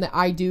understand that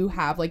I do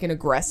have like an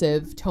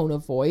aggressive tone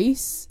of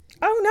voice.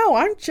 Oh no,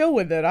 I'm chill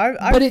with it.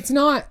 But it's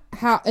not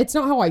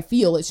how I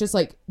feel. It's just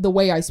like the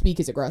way I speak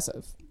is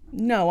aggressive.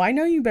 No, I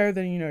know you better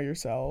than you know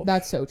yourself.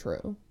 That's so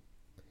true.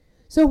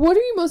 So what are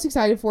you most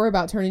excited for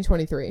about turning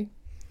 23?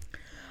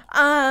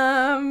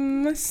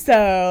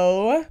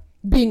 So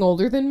Being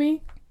older than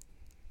me?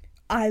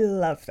 I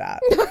love that.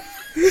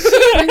 She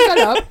brings that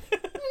up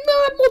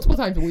multiple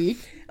times a week.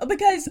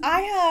 Because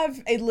I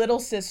have a little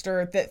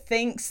sister that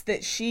thinks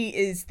that she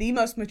is the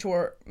most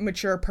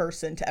mature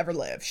person to ever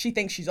live. She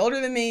thinks she's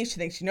older than me. She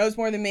thinks she knows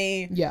more than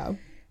me. Yeah.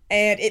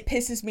 And it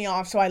pisses me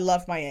off, so I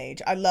love my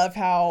age. I love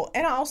how...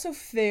 And I also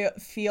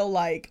feel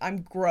like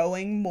I'm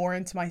growing more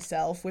into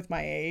myself with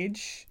my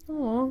age.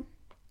 Aww.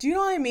 Do you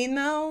know what I mean,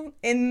 though?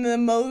 In the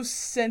most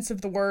sense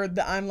of the word,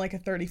 that I'm like a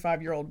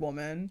 35-year-old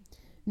woman.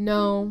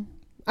 No.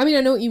 I mean,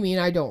 I know what you mean.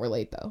 I don't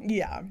relate, though.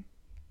 Yeah.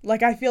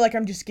 Like, I feel like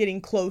I'm just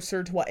getting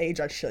closer to what age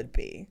I should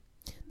be.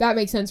 That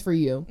makes sense for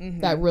you.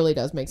 Mm-hmm. That really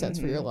does make sense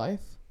for your life.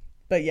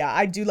 But yeah,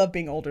 I do love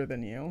being older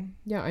than you.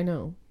 Yeah, I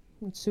know.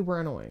 It's super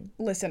annoying.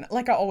 Listen,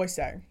 like I always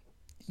say,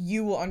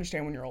 you will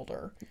understand when you're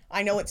older.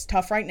 I know it's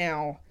tough right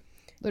now.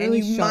 Literally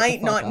and you shut the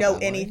might fuck not up, know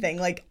Adeline. anything.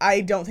 Like,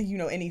 I don't think you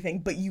know anything,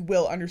 but you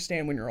will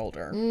understand when you're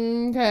older.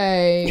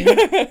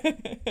 Okay.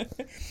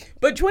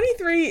 But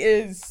 23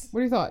 is... What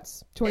are your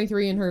thoughts?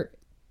 23 and her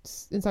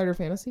Insider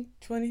Fantasy?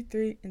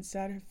 23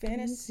 inside her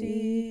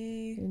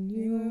fantasy, and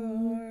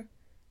you are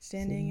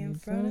standing in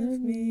front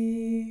of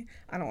me.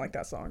 I don't like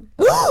that song.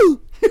 Oh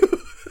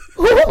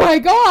my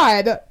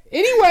god.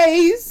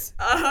 Anyways.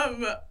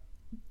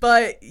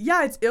 But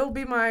yeah, it'll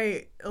be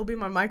my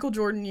Michael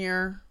Jordan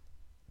year,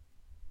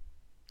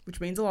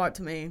 which means a lot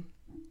to me.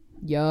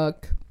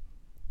 Yuck.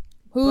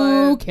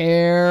 Who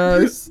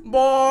cares?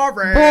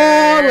 Boring.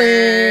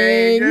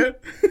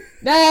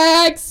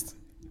 Next.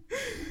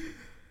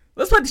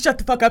 Let's play the shut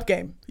the fuck up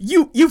game.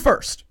 You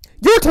first.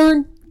 Your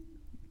turn.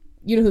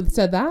 You know who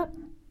said that?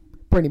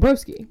 Brittany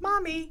Broski.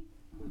 Mommy.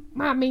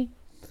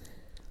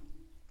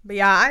 But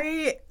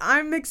yeah,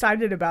 I'm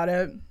excited about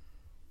it.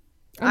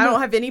 I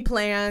don't have any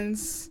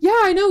plans. Yeah,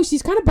 I know.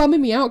 She's kind of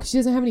bumming me out because she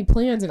doesn't have any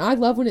plans. And I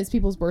love when it's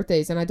people's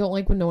birthdays. And I don't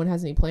like when no one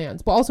has any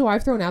plans. But also,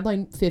 I've thrown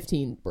Adeline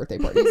 15 birthday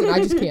parties. And I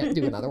just can't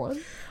do another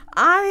one.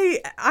 I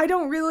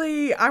don't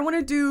really... I want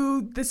to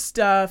do the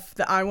stuff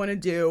that I want to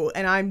do.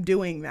 And I'm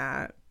doing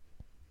that.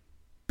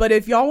 But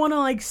if y'all want to,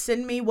 like,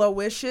 send me well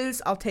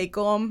wishes, I'll take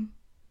them.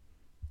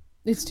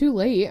 It's too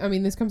late. I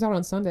mean, this comes out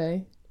on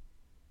Sunday.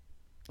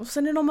 We'll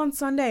send it on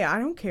Sunday. I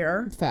don't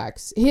care.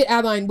 Facts. Hit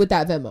Adeline with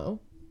that Venmo.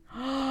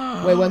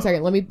 Wait 1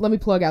 second. Let me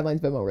plug Adeline's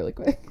Venmo really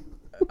quick.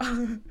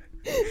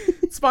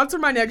 Sponsor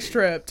my next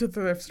trip to the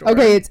thrift store.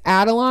 Okay, it's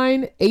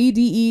Adeline,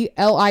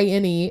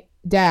 Adeline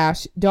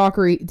dash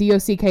Dockery,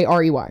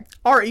 Dockrey.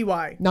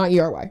 R-E-Y. Not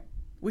E-R-Y.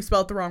 We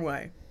spelled it the wrong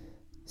way.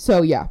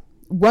 So yeah,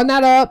 run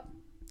that up.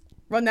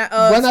 Run that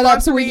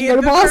up so we can go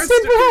to Boston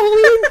for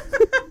Halloween.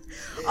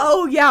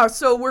 Oh yeah,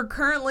 so we're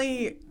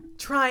currently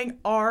trying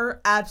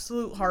our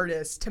absolute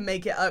hardest to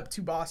make it up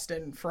to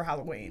Boston for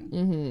Halloween.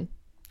 Mm-hmm.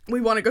 We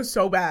want to go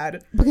so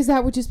bad. Because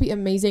that would just be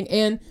amazing.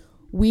 And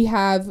we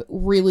have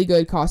really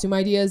good costume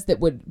ideas that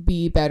would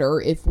be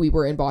better if we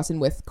were in Boston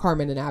with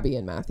Carmen and Abby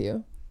and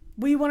Matthew.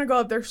 We want to go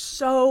up there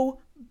so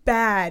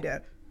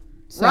bad.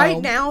 So,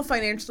 right now,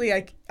 financially,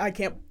 I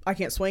can't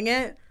swing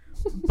it.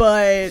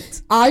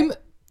 But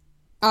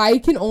I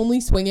can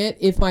only swing it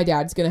if my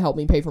dad's going to help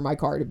me pay for my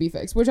car to be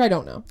fixed, which I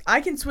don't know.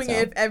 I can swing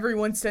it if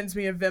everyone sends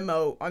me a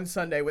Venmo on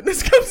Sunday when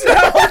this comes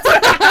out.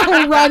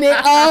 Run it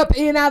up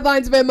in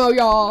Adeline's Venmo,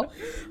 y'all.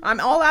 I'm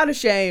all out of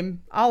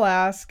shame. I'll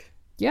ask.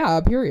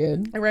 Yeah,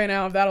 period. I ran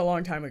out of that a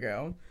long time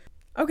ago.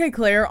 Okay,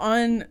 Claire,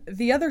 on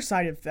the other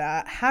side of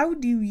that, how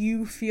do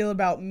you feel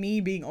about me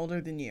being older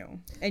than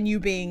you? And you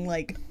being,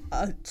 like,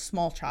 a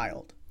small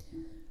child?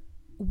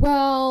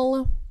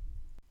 Well...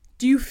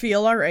 Do you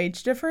feel our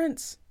age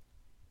difference?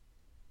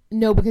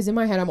 No, because in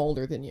my head, I'm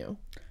older than you.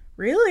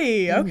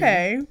 Really? Mm-hmm.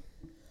 Okay.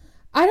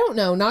 I don't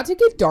know. Not to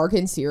get dark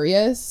and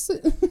serious.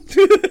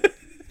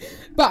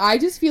 But I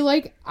just feel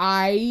like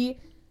I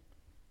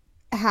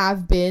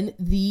have been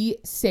the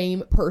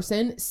same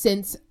person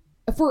since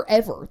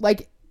forever.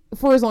 Like,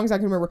 for as long as I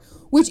can remember.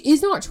 Which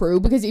is not true,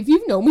 because if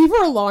you've known me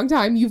for a long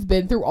time, you've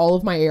been through all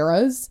of my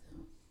eras.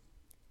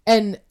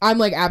 And I'm,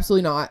 like,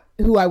 absolutely not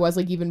who I was,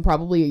 like, even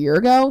probably a year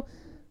ago.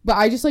 But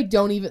I just, like,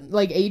 don't even...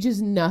 Like, age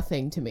is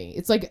nothing to me.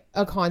 It's, like,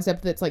 a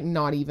concept that's, like,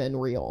 not even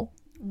real.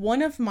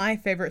 One of my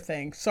favorite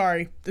things...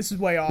 Sorry, this is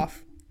way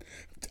off.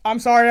 I'm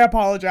sorry, I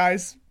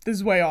apologize. This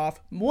is way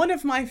off. One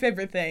of my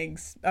favorite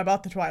things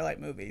about the Twilight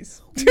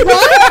movies.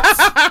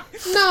 What?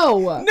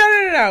 No.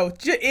 No.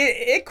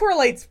 It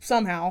correlates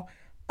somehow.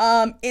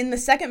 In the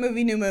second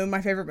movie, New Moon,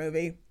 my favorite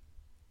movie,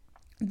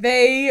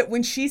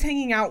 when she's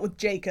hanging out with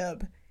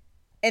Jacob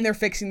and they're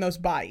fixing those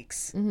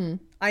bikes. Mm-hmm.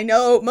 I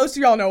know most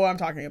of y'all know what I'm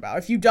talking about.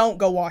 If you don't,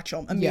 go watch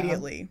them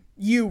immediately.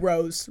 Yeah. You,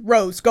 Rose,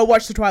 go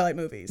watch the Twilight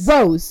movies.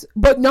 Rose,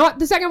 but not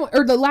the second one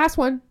or the last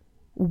one.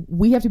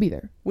 We have to be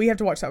there. We have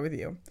to watch that with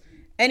you.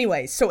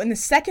 Anyway, so in the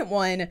second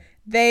one,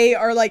 they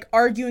are, like,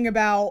 arguing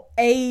about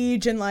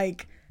age and,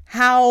 like,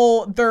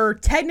 how they're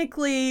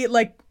technically,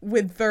 like,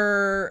 with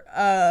their,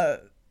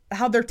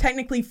 how they're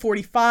technically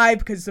 45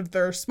 because of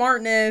their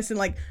smartness, and,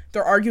 like,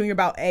 they're arguing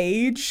about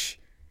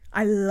age.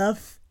 I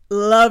love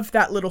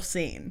that little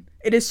scene.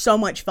 It is so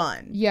much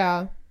fun.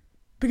 Yeah.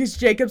 Because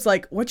Jacob's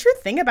like, what's your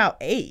thing about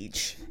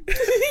age?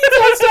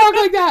 Don't talk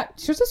like that.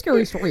 It's just a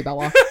scary story,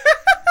 Bella.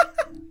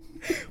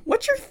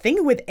 What's your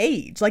thing with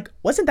age? Like,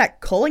 wasn't that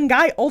Cullen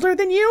guy older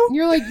than you? And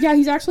you're like, yeah,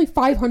 he's actually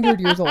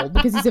 500 years old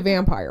because he's a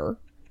vampire.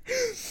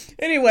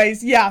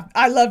 Anyways, yeah,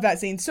 I love that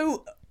scene.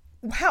 So,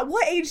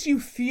 what age do you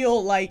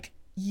feel like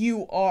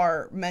you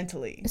are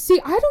mentally? See,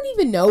 I don't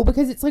even know,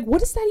 because it's like, what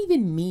does that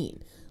even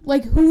mean?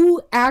 Like,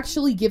 who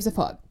actually gives a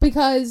fuck?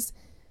 Because,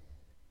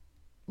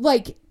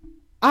 like,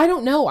 I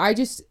don't know. I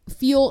just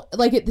feel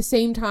like at the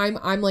same time,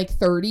 I'm like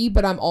 30,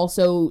 but I'm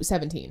also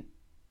 17.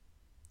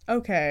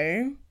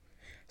 Okay.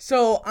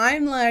 So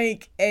I'm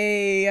like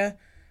a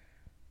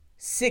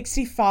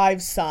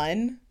 65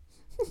 sun,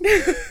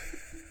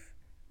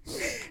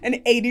 an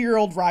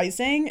 80-year-old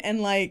rising,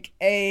 and like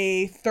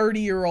a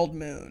 30-year-old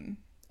moon.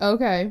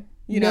 Okay.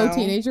 No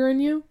teenager in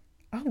you?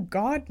 Oh,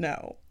 God,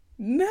 no.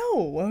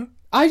 No.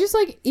 I just,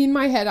 like, in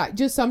my head,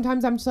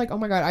 sometimes I'm just like, oh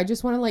my God, I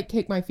just want to, like,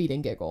 kick my feet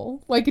and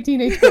giggle. Like a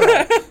teenage girl.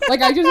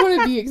 Like, I just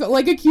want to be,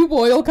 like, a cute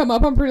boy will come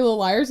up on Pretty Little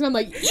Liars, and I'm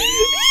like, and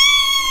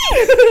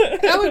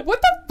I'm like,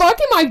 what the fuck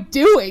am I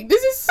doing?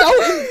 This is so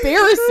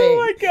embarrassing. Oh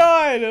my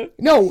god.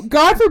 No,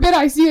 God forbid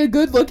I see a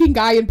good-looking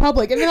guy in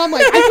public, and then I'm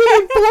like, I can't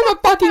even form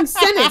a fucking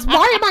sentence.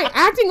 Why am I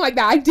acting like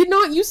that? I did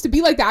not used to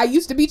be like that. I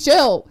used to be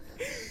chill.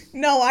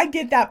 No, I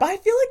get that, but I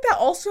feel like that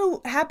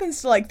also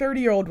happens to like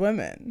 30-year-old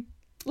women.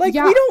 Like,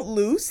 Yeah. we don't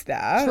lose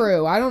that.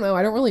 True. I don't know.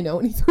 I don't really know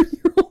any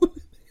 30-year-old.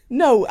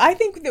 No, I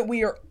think that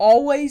we are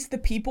always the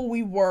people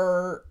we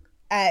were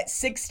at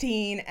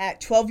 16,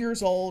 at 12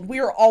 years old. We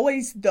are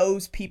always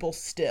those people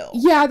still.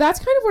 Yeah, that's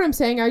kind of what I'm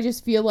saying. I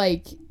just feel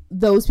like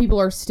those people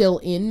are still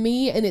in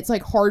me, and it's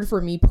like hard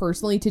for me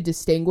personally to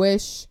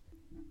distinguish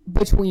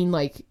between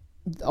like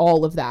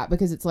all of that,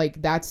 because it's like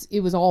it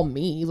was all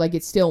me. Like,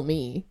 it's still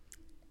me.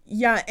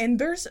 Yeah, and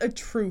there's a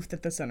truth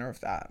at the center of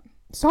that.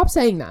 Stop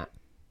saying that.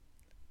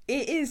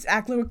 It is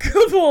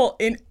applicable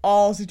in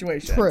all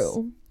situations.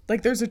 True.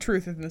 Like, there's a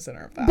truth in the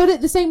center of that. But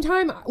at the same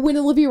time, when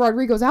Olivia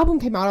Rodrigo's album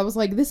came out, I was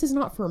like, this is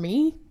not for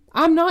me.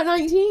 I'm not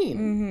 19.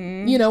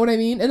 Mm-hmm. You know what I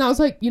mean? And I was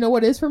like, you know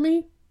what is for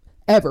me?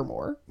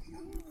 Evermore.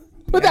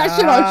 Put that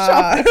shit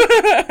on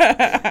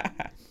shuffle.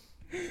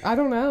 I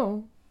don't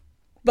know.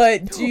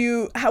 But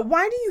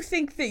why do you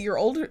think that you're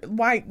older?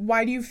 Why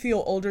do you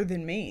feel older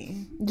than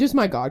me? Just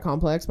my God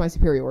complex, my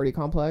superiority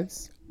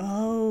complex.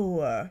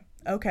 Oh,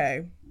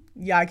 okay.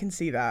 Yeah, I can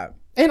see that.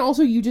 And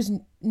also, you just,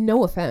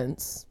 no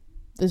offense,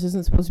 this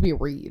isn't supposed to be a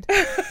read,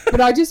 but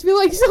I just feel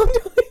like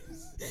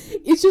sometimes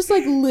it's just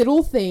like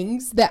little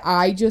things that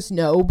I just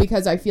know,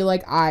 because I feel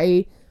like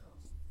I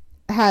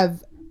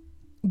have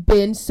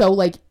been so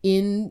like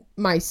in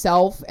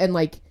myself and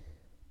like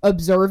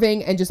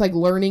observing and just like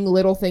learning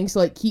little things to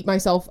like keep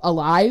myself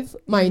alive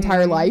my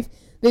entire life.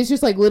 There's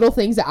just like little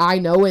things that I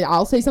know, and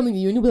I'll say something to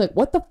you and you'll be like,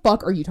 what the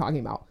fuck are you talking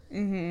about?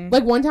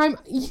 Like one time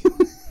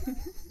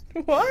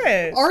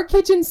What? our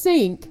kitchen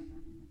sink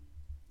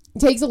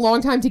takes a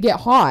long time to get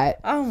hot.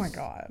 Oh my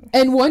god.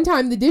 And one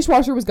time the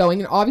dishwasher was going,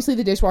 and obviously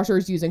the dishwasher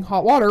is using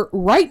hot water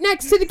right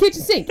next to the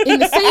kitchen sink in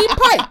the same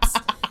pipes.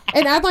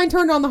 And Adeline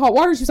turned on the hot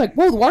water. She was like,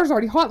 whoa, the water's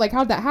already hot. Like,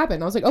 how'd that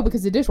happen? I was like, oh,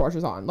 because the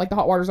dishwasher's on. Like, the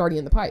hot water's already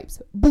in the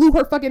pipes. Blew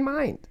her fucking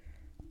mind.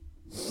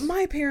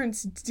 My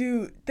parents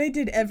they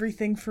did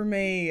everything for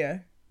me.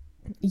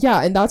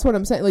 Yeah, and that's what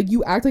I'm saying. Like,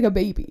 you act like a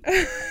baby.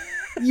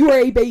 You are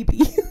a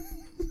baby.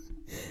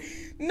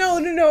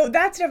 No,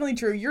 that's definitely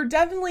true. You're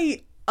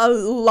definitely a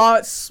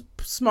lot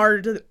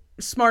smarter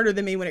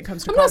than me when it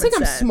comes to I'm common not saying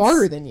sense. I'm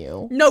smarter than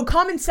you. No,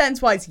 common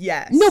sense wise,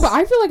 yes. No, but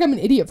I feel like I'm an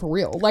idiot for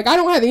real. Like, I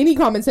don't have any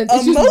common sense.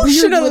 It's just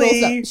weird little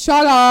Emotionally. stuff.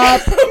 Shut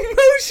up.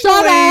 Emotionally.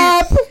 Shut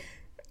up.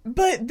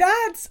 But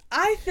that's,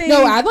 I think.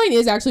 No, Adeline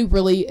is actually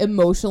really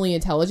emotionally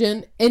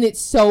intelligent, and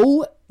it's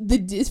so the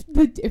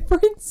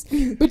difference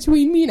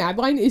between me and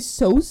Adeline is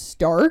so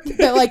stark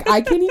that like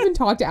I can't even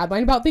talk to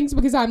Adeline about things,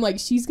 because I'm like,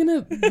 she's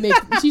gonna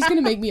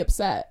make me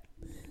upset.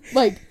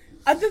 Like,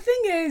 the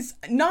thing is,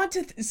 not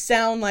to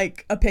sound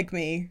like a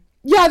pick-me.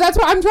 yeah, that's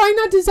why I'm trying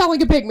not to sound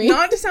like a pick-me.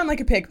 Not to sound like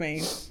a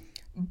pick-me,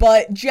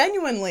 but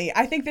genuinely,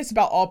 I think this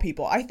about all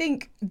people. I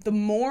think the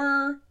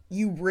more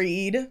you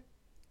read,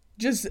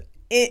 just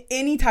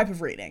any type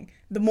of reading,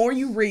 the more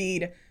you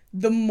read,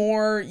 the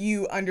more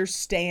you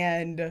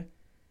understand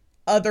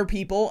other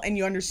people, and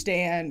you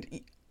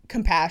understand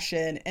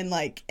compassion and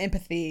like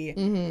empathy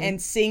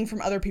and seeing from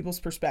other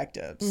people's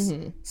perspectives.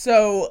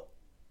 So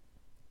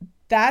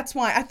that's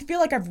why I feel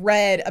like I've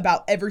read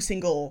about every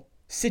single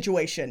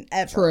situation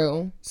ever.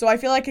 True. So I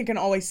feel like I can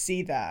always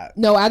see that.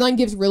 No, Adeline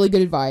gives really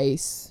good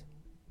advice.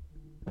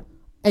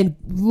 And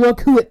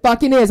look who it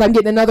fucking is. I'm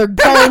getting another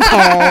phone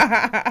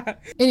call.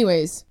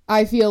 Anyways,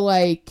 I feel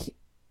like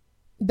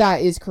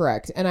that is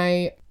correct.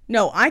 And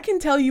No, I can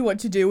tell you what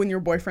to do when your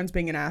boyfriend's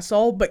being an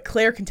asshole, but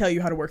Claire can tell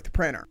you how to work the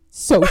printer.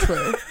 so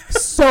true.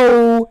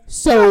 so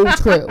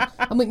true.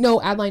 I'm like,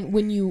 no, Adeline,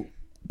 when you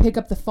pick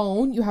up the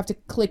phone, you have to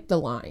click the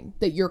line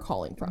that you're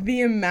calling from.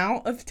 The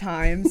amount of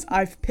times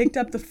I've picked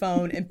up the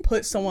phone and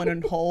put someone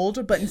on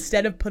hold, but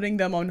instead of putting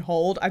them on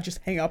hold, I just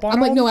hang up on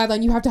them. I'm like, no,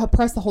 Adeline, you have to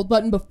press the hold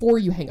button before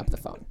you hang up the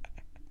phone.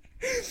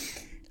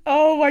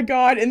 Oh my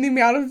god. And the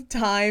amount of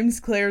times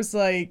Claire's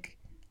like,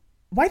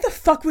 why the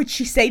fuck would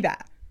she say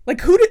that? Like,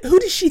 who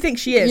does she think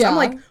she is? Yeah. I'm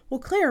like, well,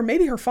 Claire,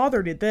 maybe her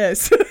father did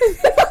this.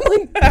 I'm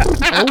like,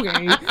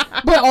 okay.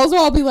 But also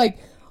I'll be like,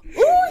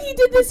 oh, he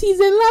did this. He's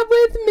in love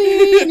with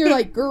me. And you're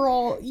like,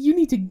 girl, you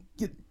need to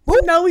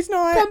No, he's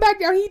not. come back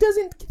down. He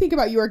doesn't think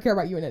about you or care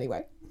about you in any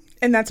way.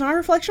 And that's not a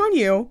reflection on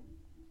you.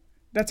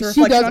 That's a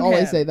She reflection does on always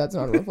him. say that's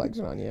not a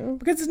reflection on you.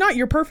 Because it's not.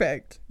 You're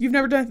perfect. You've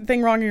never done a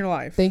thing wrong in your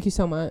life. Thank you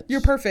so much.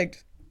 You're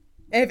perfect.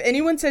 And if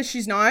anyone says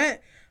she's not,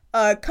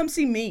 come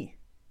see me.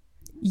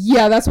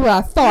 Yeah, that's what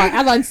I thought.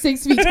 Adeline's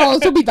 6 feet tall.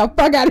 She'll beat the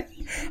fuck out of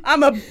you.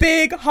 I'm a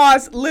big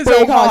hoss Lizzo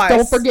Big hoss. Hoss.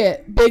 Don't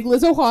forget. Big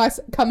Lizzo Hoss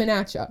coming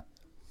at you.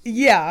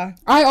 Yeah.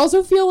 I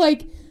also feel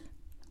like,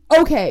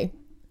 okay.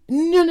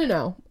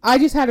 No. I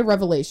just had a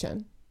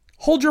revelation.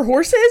 Hold your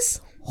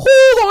horses.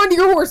 Hold on to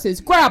your horses.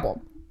 Grab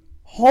them.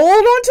 Hold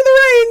on to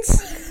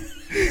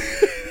the reins.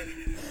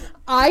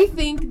 I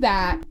think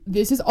that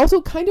this is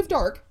also kind of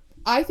dark,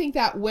 I think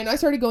that when I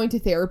started going to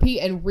therapy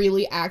and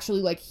really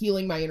actually like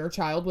healing my inner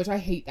child, which I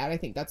hate that. I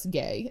think that's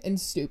gay and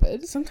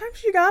stupid.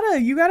 Sometimes you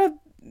gotta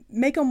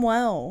make them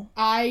well.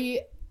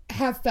 I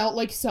have felt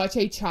like such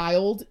a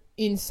child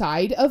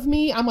inside of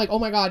me. I'm like, oh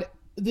my God,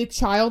 the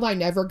child I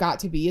never got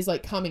to be is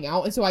like coming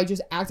out. And so I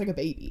just act like a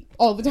baby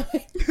all the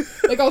time.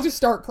 Like I'll just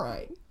start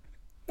crying.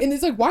 And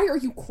it's like, why are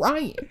you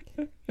crying?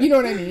 You know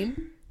what I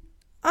mean?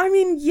 I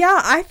mean,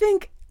 yeah, I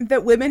think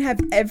that women have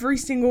every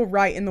single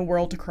right in the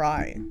world to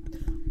cry.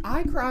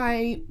 I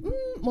cry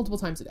multiple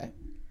times a day.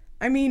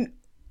 I mean,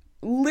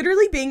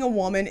 literally being a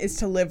woman is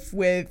to live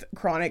with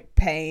chronic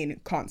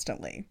pain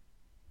constantly.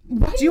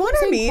 Why do you know what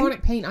I mean?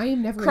 Chronic pain. I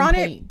am never chronic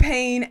in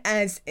pain. Pain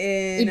as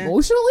in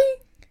emotionally?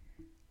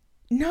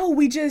 No,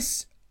 we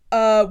just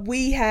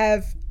we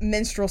have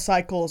menstrual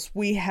cycles.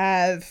 We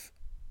have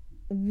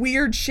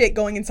weird shit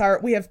going inside.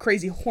 We have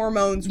crazy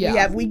hormones.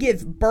 Yeah. We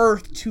give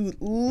birth to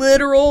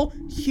literal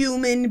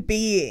human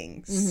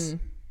beings.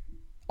 Mm-hmm.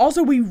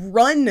 Also, we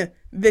run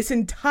this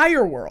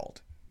entire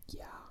world.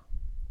 Yeah.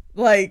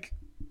 Like,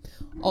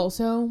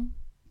 also,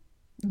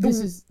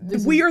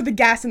 we are the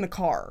gas in the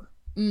car.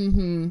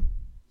 Mm-hmm.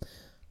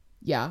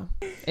 Yeah.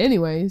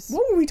 Anyways.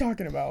 What were we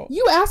talking about?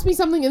 You asked me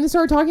something and then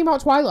started talking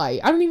about Twilight.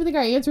 I don't even think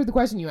I answered the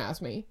question you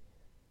asked me.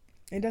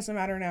 It doesn't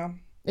matter now.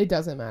 It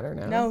doesn't matter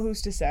now. No,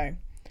 who's to say?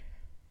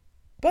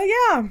 But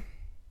yeah.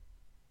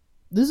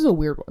 This is a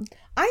weird one.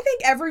 I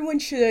think everyone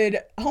should,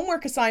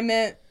 homework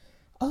assignment,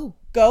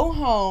 go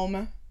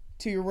home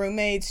to your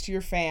roommates, to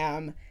your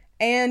fam,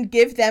 and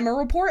give them a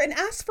report and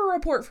ask for a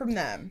report from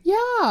them.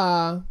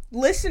 Yeah.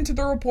 Listen to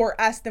the report,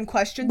 ask them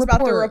questions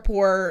about the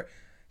report.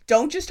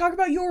 Don't just talk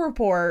about your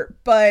report,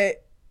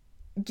 but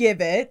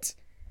give it.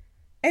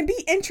 And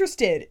be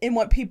interested in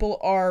what people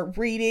are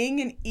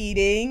reading and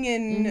eating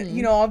and,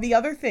 you know, all the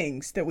other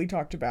things that we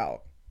talked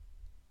about.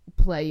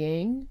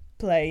 Playing.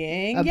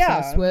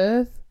 Obsessed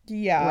with.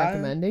 Yeah.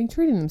 Recommending.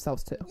 Treating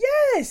themselves to.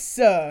 Yes.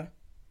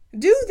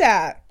 Do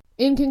that.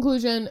 In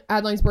conclusion,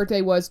 Adeline's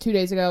birthday was 2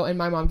 days ago and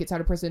my mom gets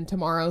out of prison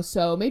tomorrow.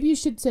 So maybe you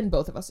should send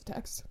both of us a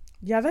text.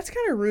 Yeah, that's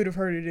kind of rude of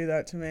her to do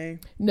that to me.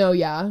 No,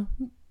 yeah.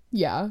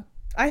 Yeah.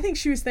 I think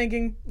she was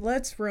thinking,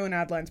 let's ruin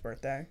Adeline's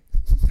birthday.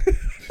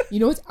 You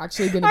know what's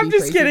actually going to be I'm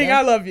just crazy kidding. now?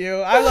 I love you.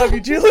 I love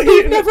you, Julie.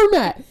 We've never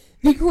met.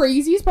 The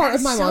craziest part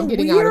of my so mom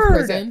getting out of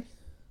prison,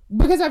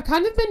 because I've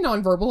kind of been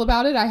nonverbal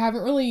about it. I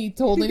haven't really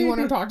told anyone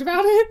or talked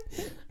about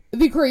it.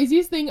 The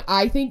craziest thing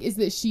I think is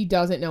that she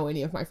doesn't know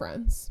any of my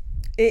friends.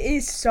 It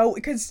is so,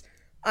 because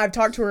I've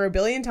talked to her a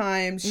billion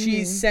times. Mm-hmm.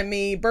 She's sent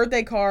me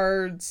birthday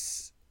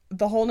cards,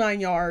 the whole 9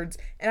 yards,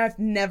 and I've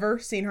never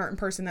seen her in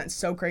person. That's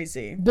so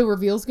crazy. The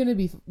reveal's gonna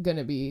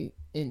be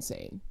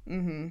insane.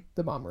 Mm-hmm.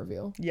 The mom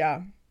reveal.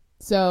 Yeah.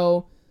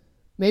 So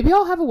maybe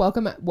I'll have a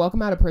welcome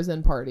out of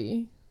prison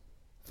party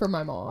for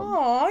my mom.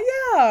 Oh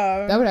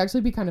yeah. That would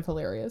actually be kind of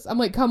hilarious. I'm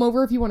like, come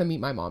over if you want to meet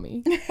my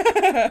mommy.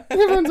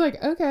 Everyone's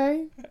like,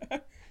 okay.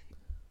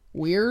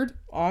 Weird.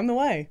 On the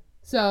way.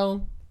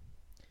 So,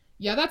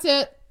 yeah, that's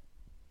it.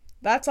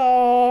 That's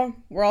all.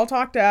 We're all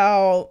talked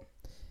out.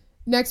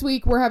 Next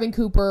week, we're having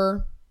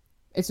Cooper.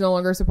 It's no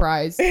longer a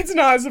surprise. It's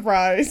not a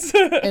surprise.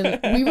 And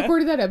we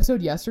recorded that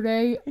episode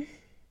yesterday.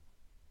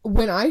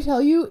 When I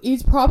tell you,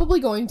 it's probably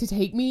going to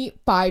take me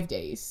 5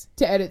 days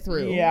to edit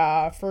through.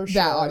 Yeah, for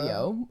sure. That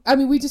audio. I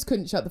mean, we just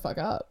couldn't shut the fuck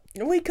up.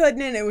 We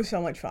couldn't, and it was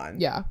so much fun.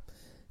 Yeah.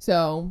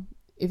 So,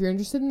 if you're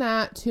interested in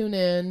that, tune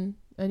in.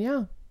 And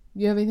yeah.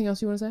 You have anything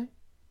else you want to say?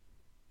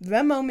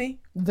 Venmo me.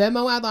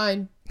 Venmo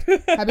Adeline.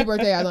 Happy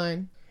birthday,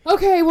 Adeline.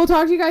 Okay, we'll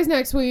talk to you guys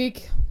next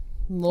week.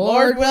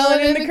 Lord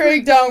willing and the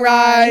creek don't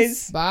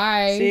rise.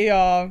 Bye. See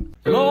y'all.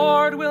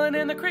 Lord willing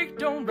and the creek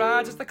don't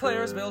rise. It's the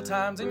Claresville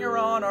times and you're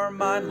on our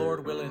mind.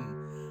 Lord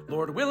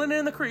willing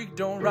and the creek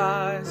don't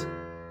rise.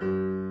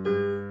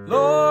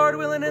 Lord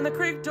willing and the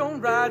creek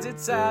don't rise.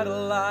 It's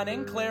Adeline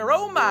and Claire.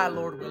 Oh my,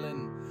 Lord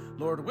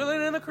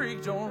willing and the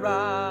creek don't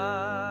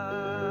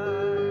rise.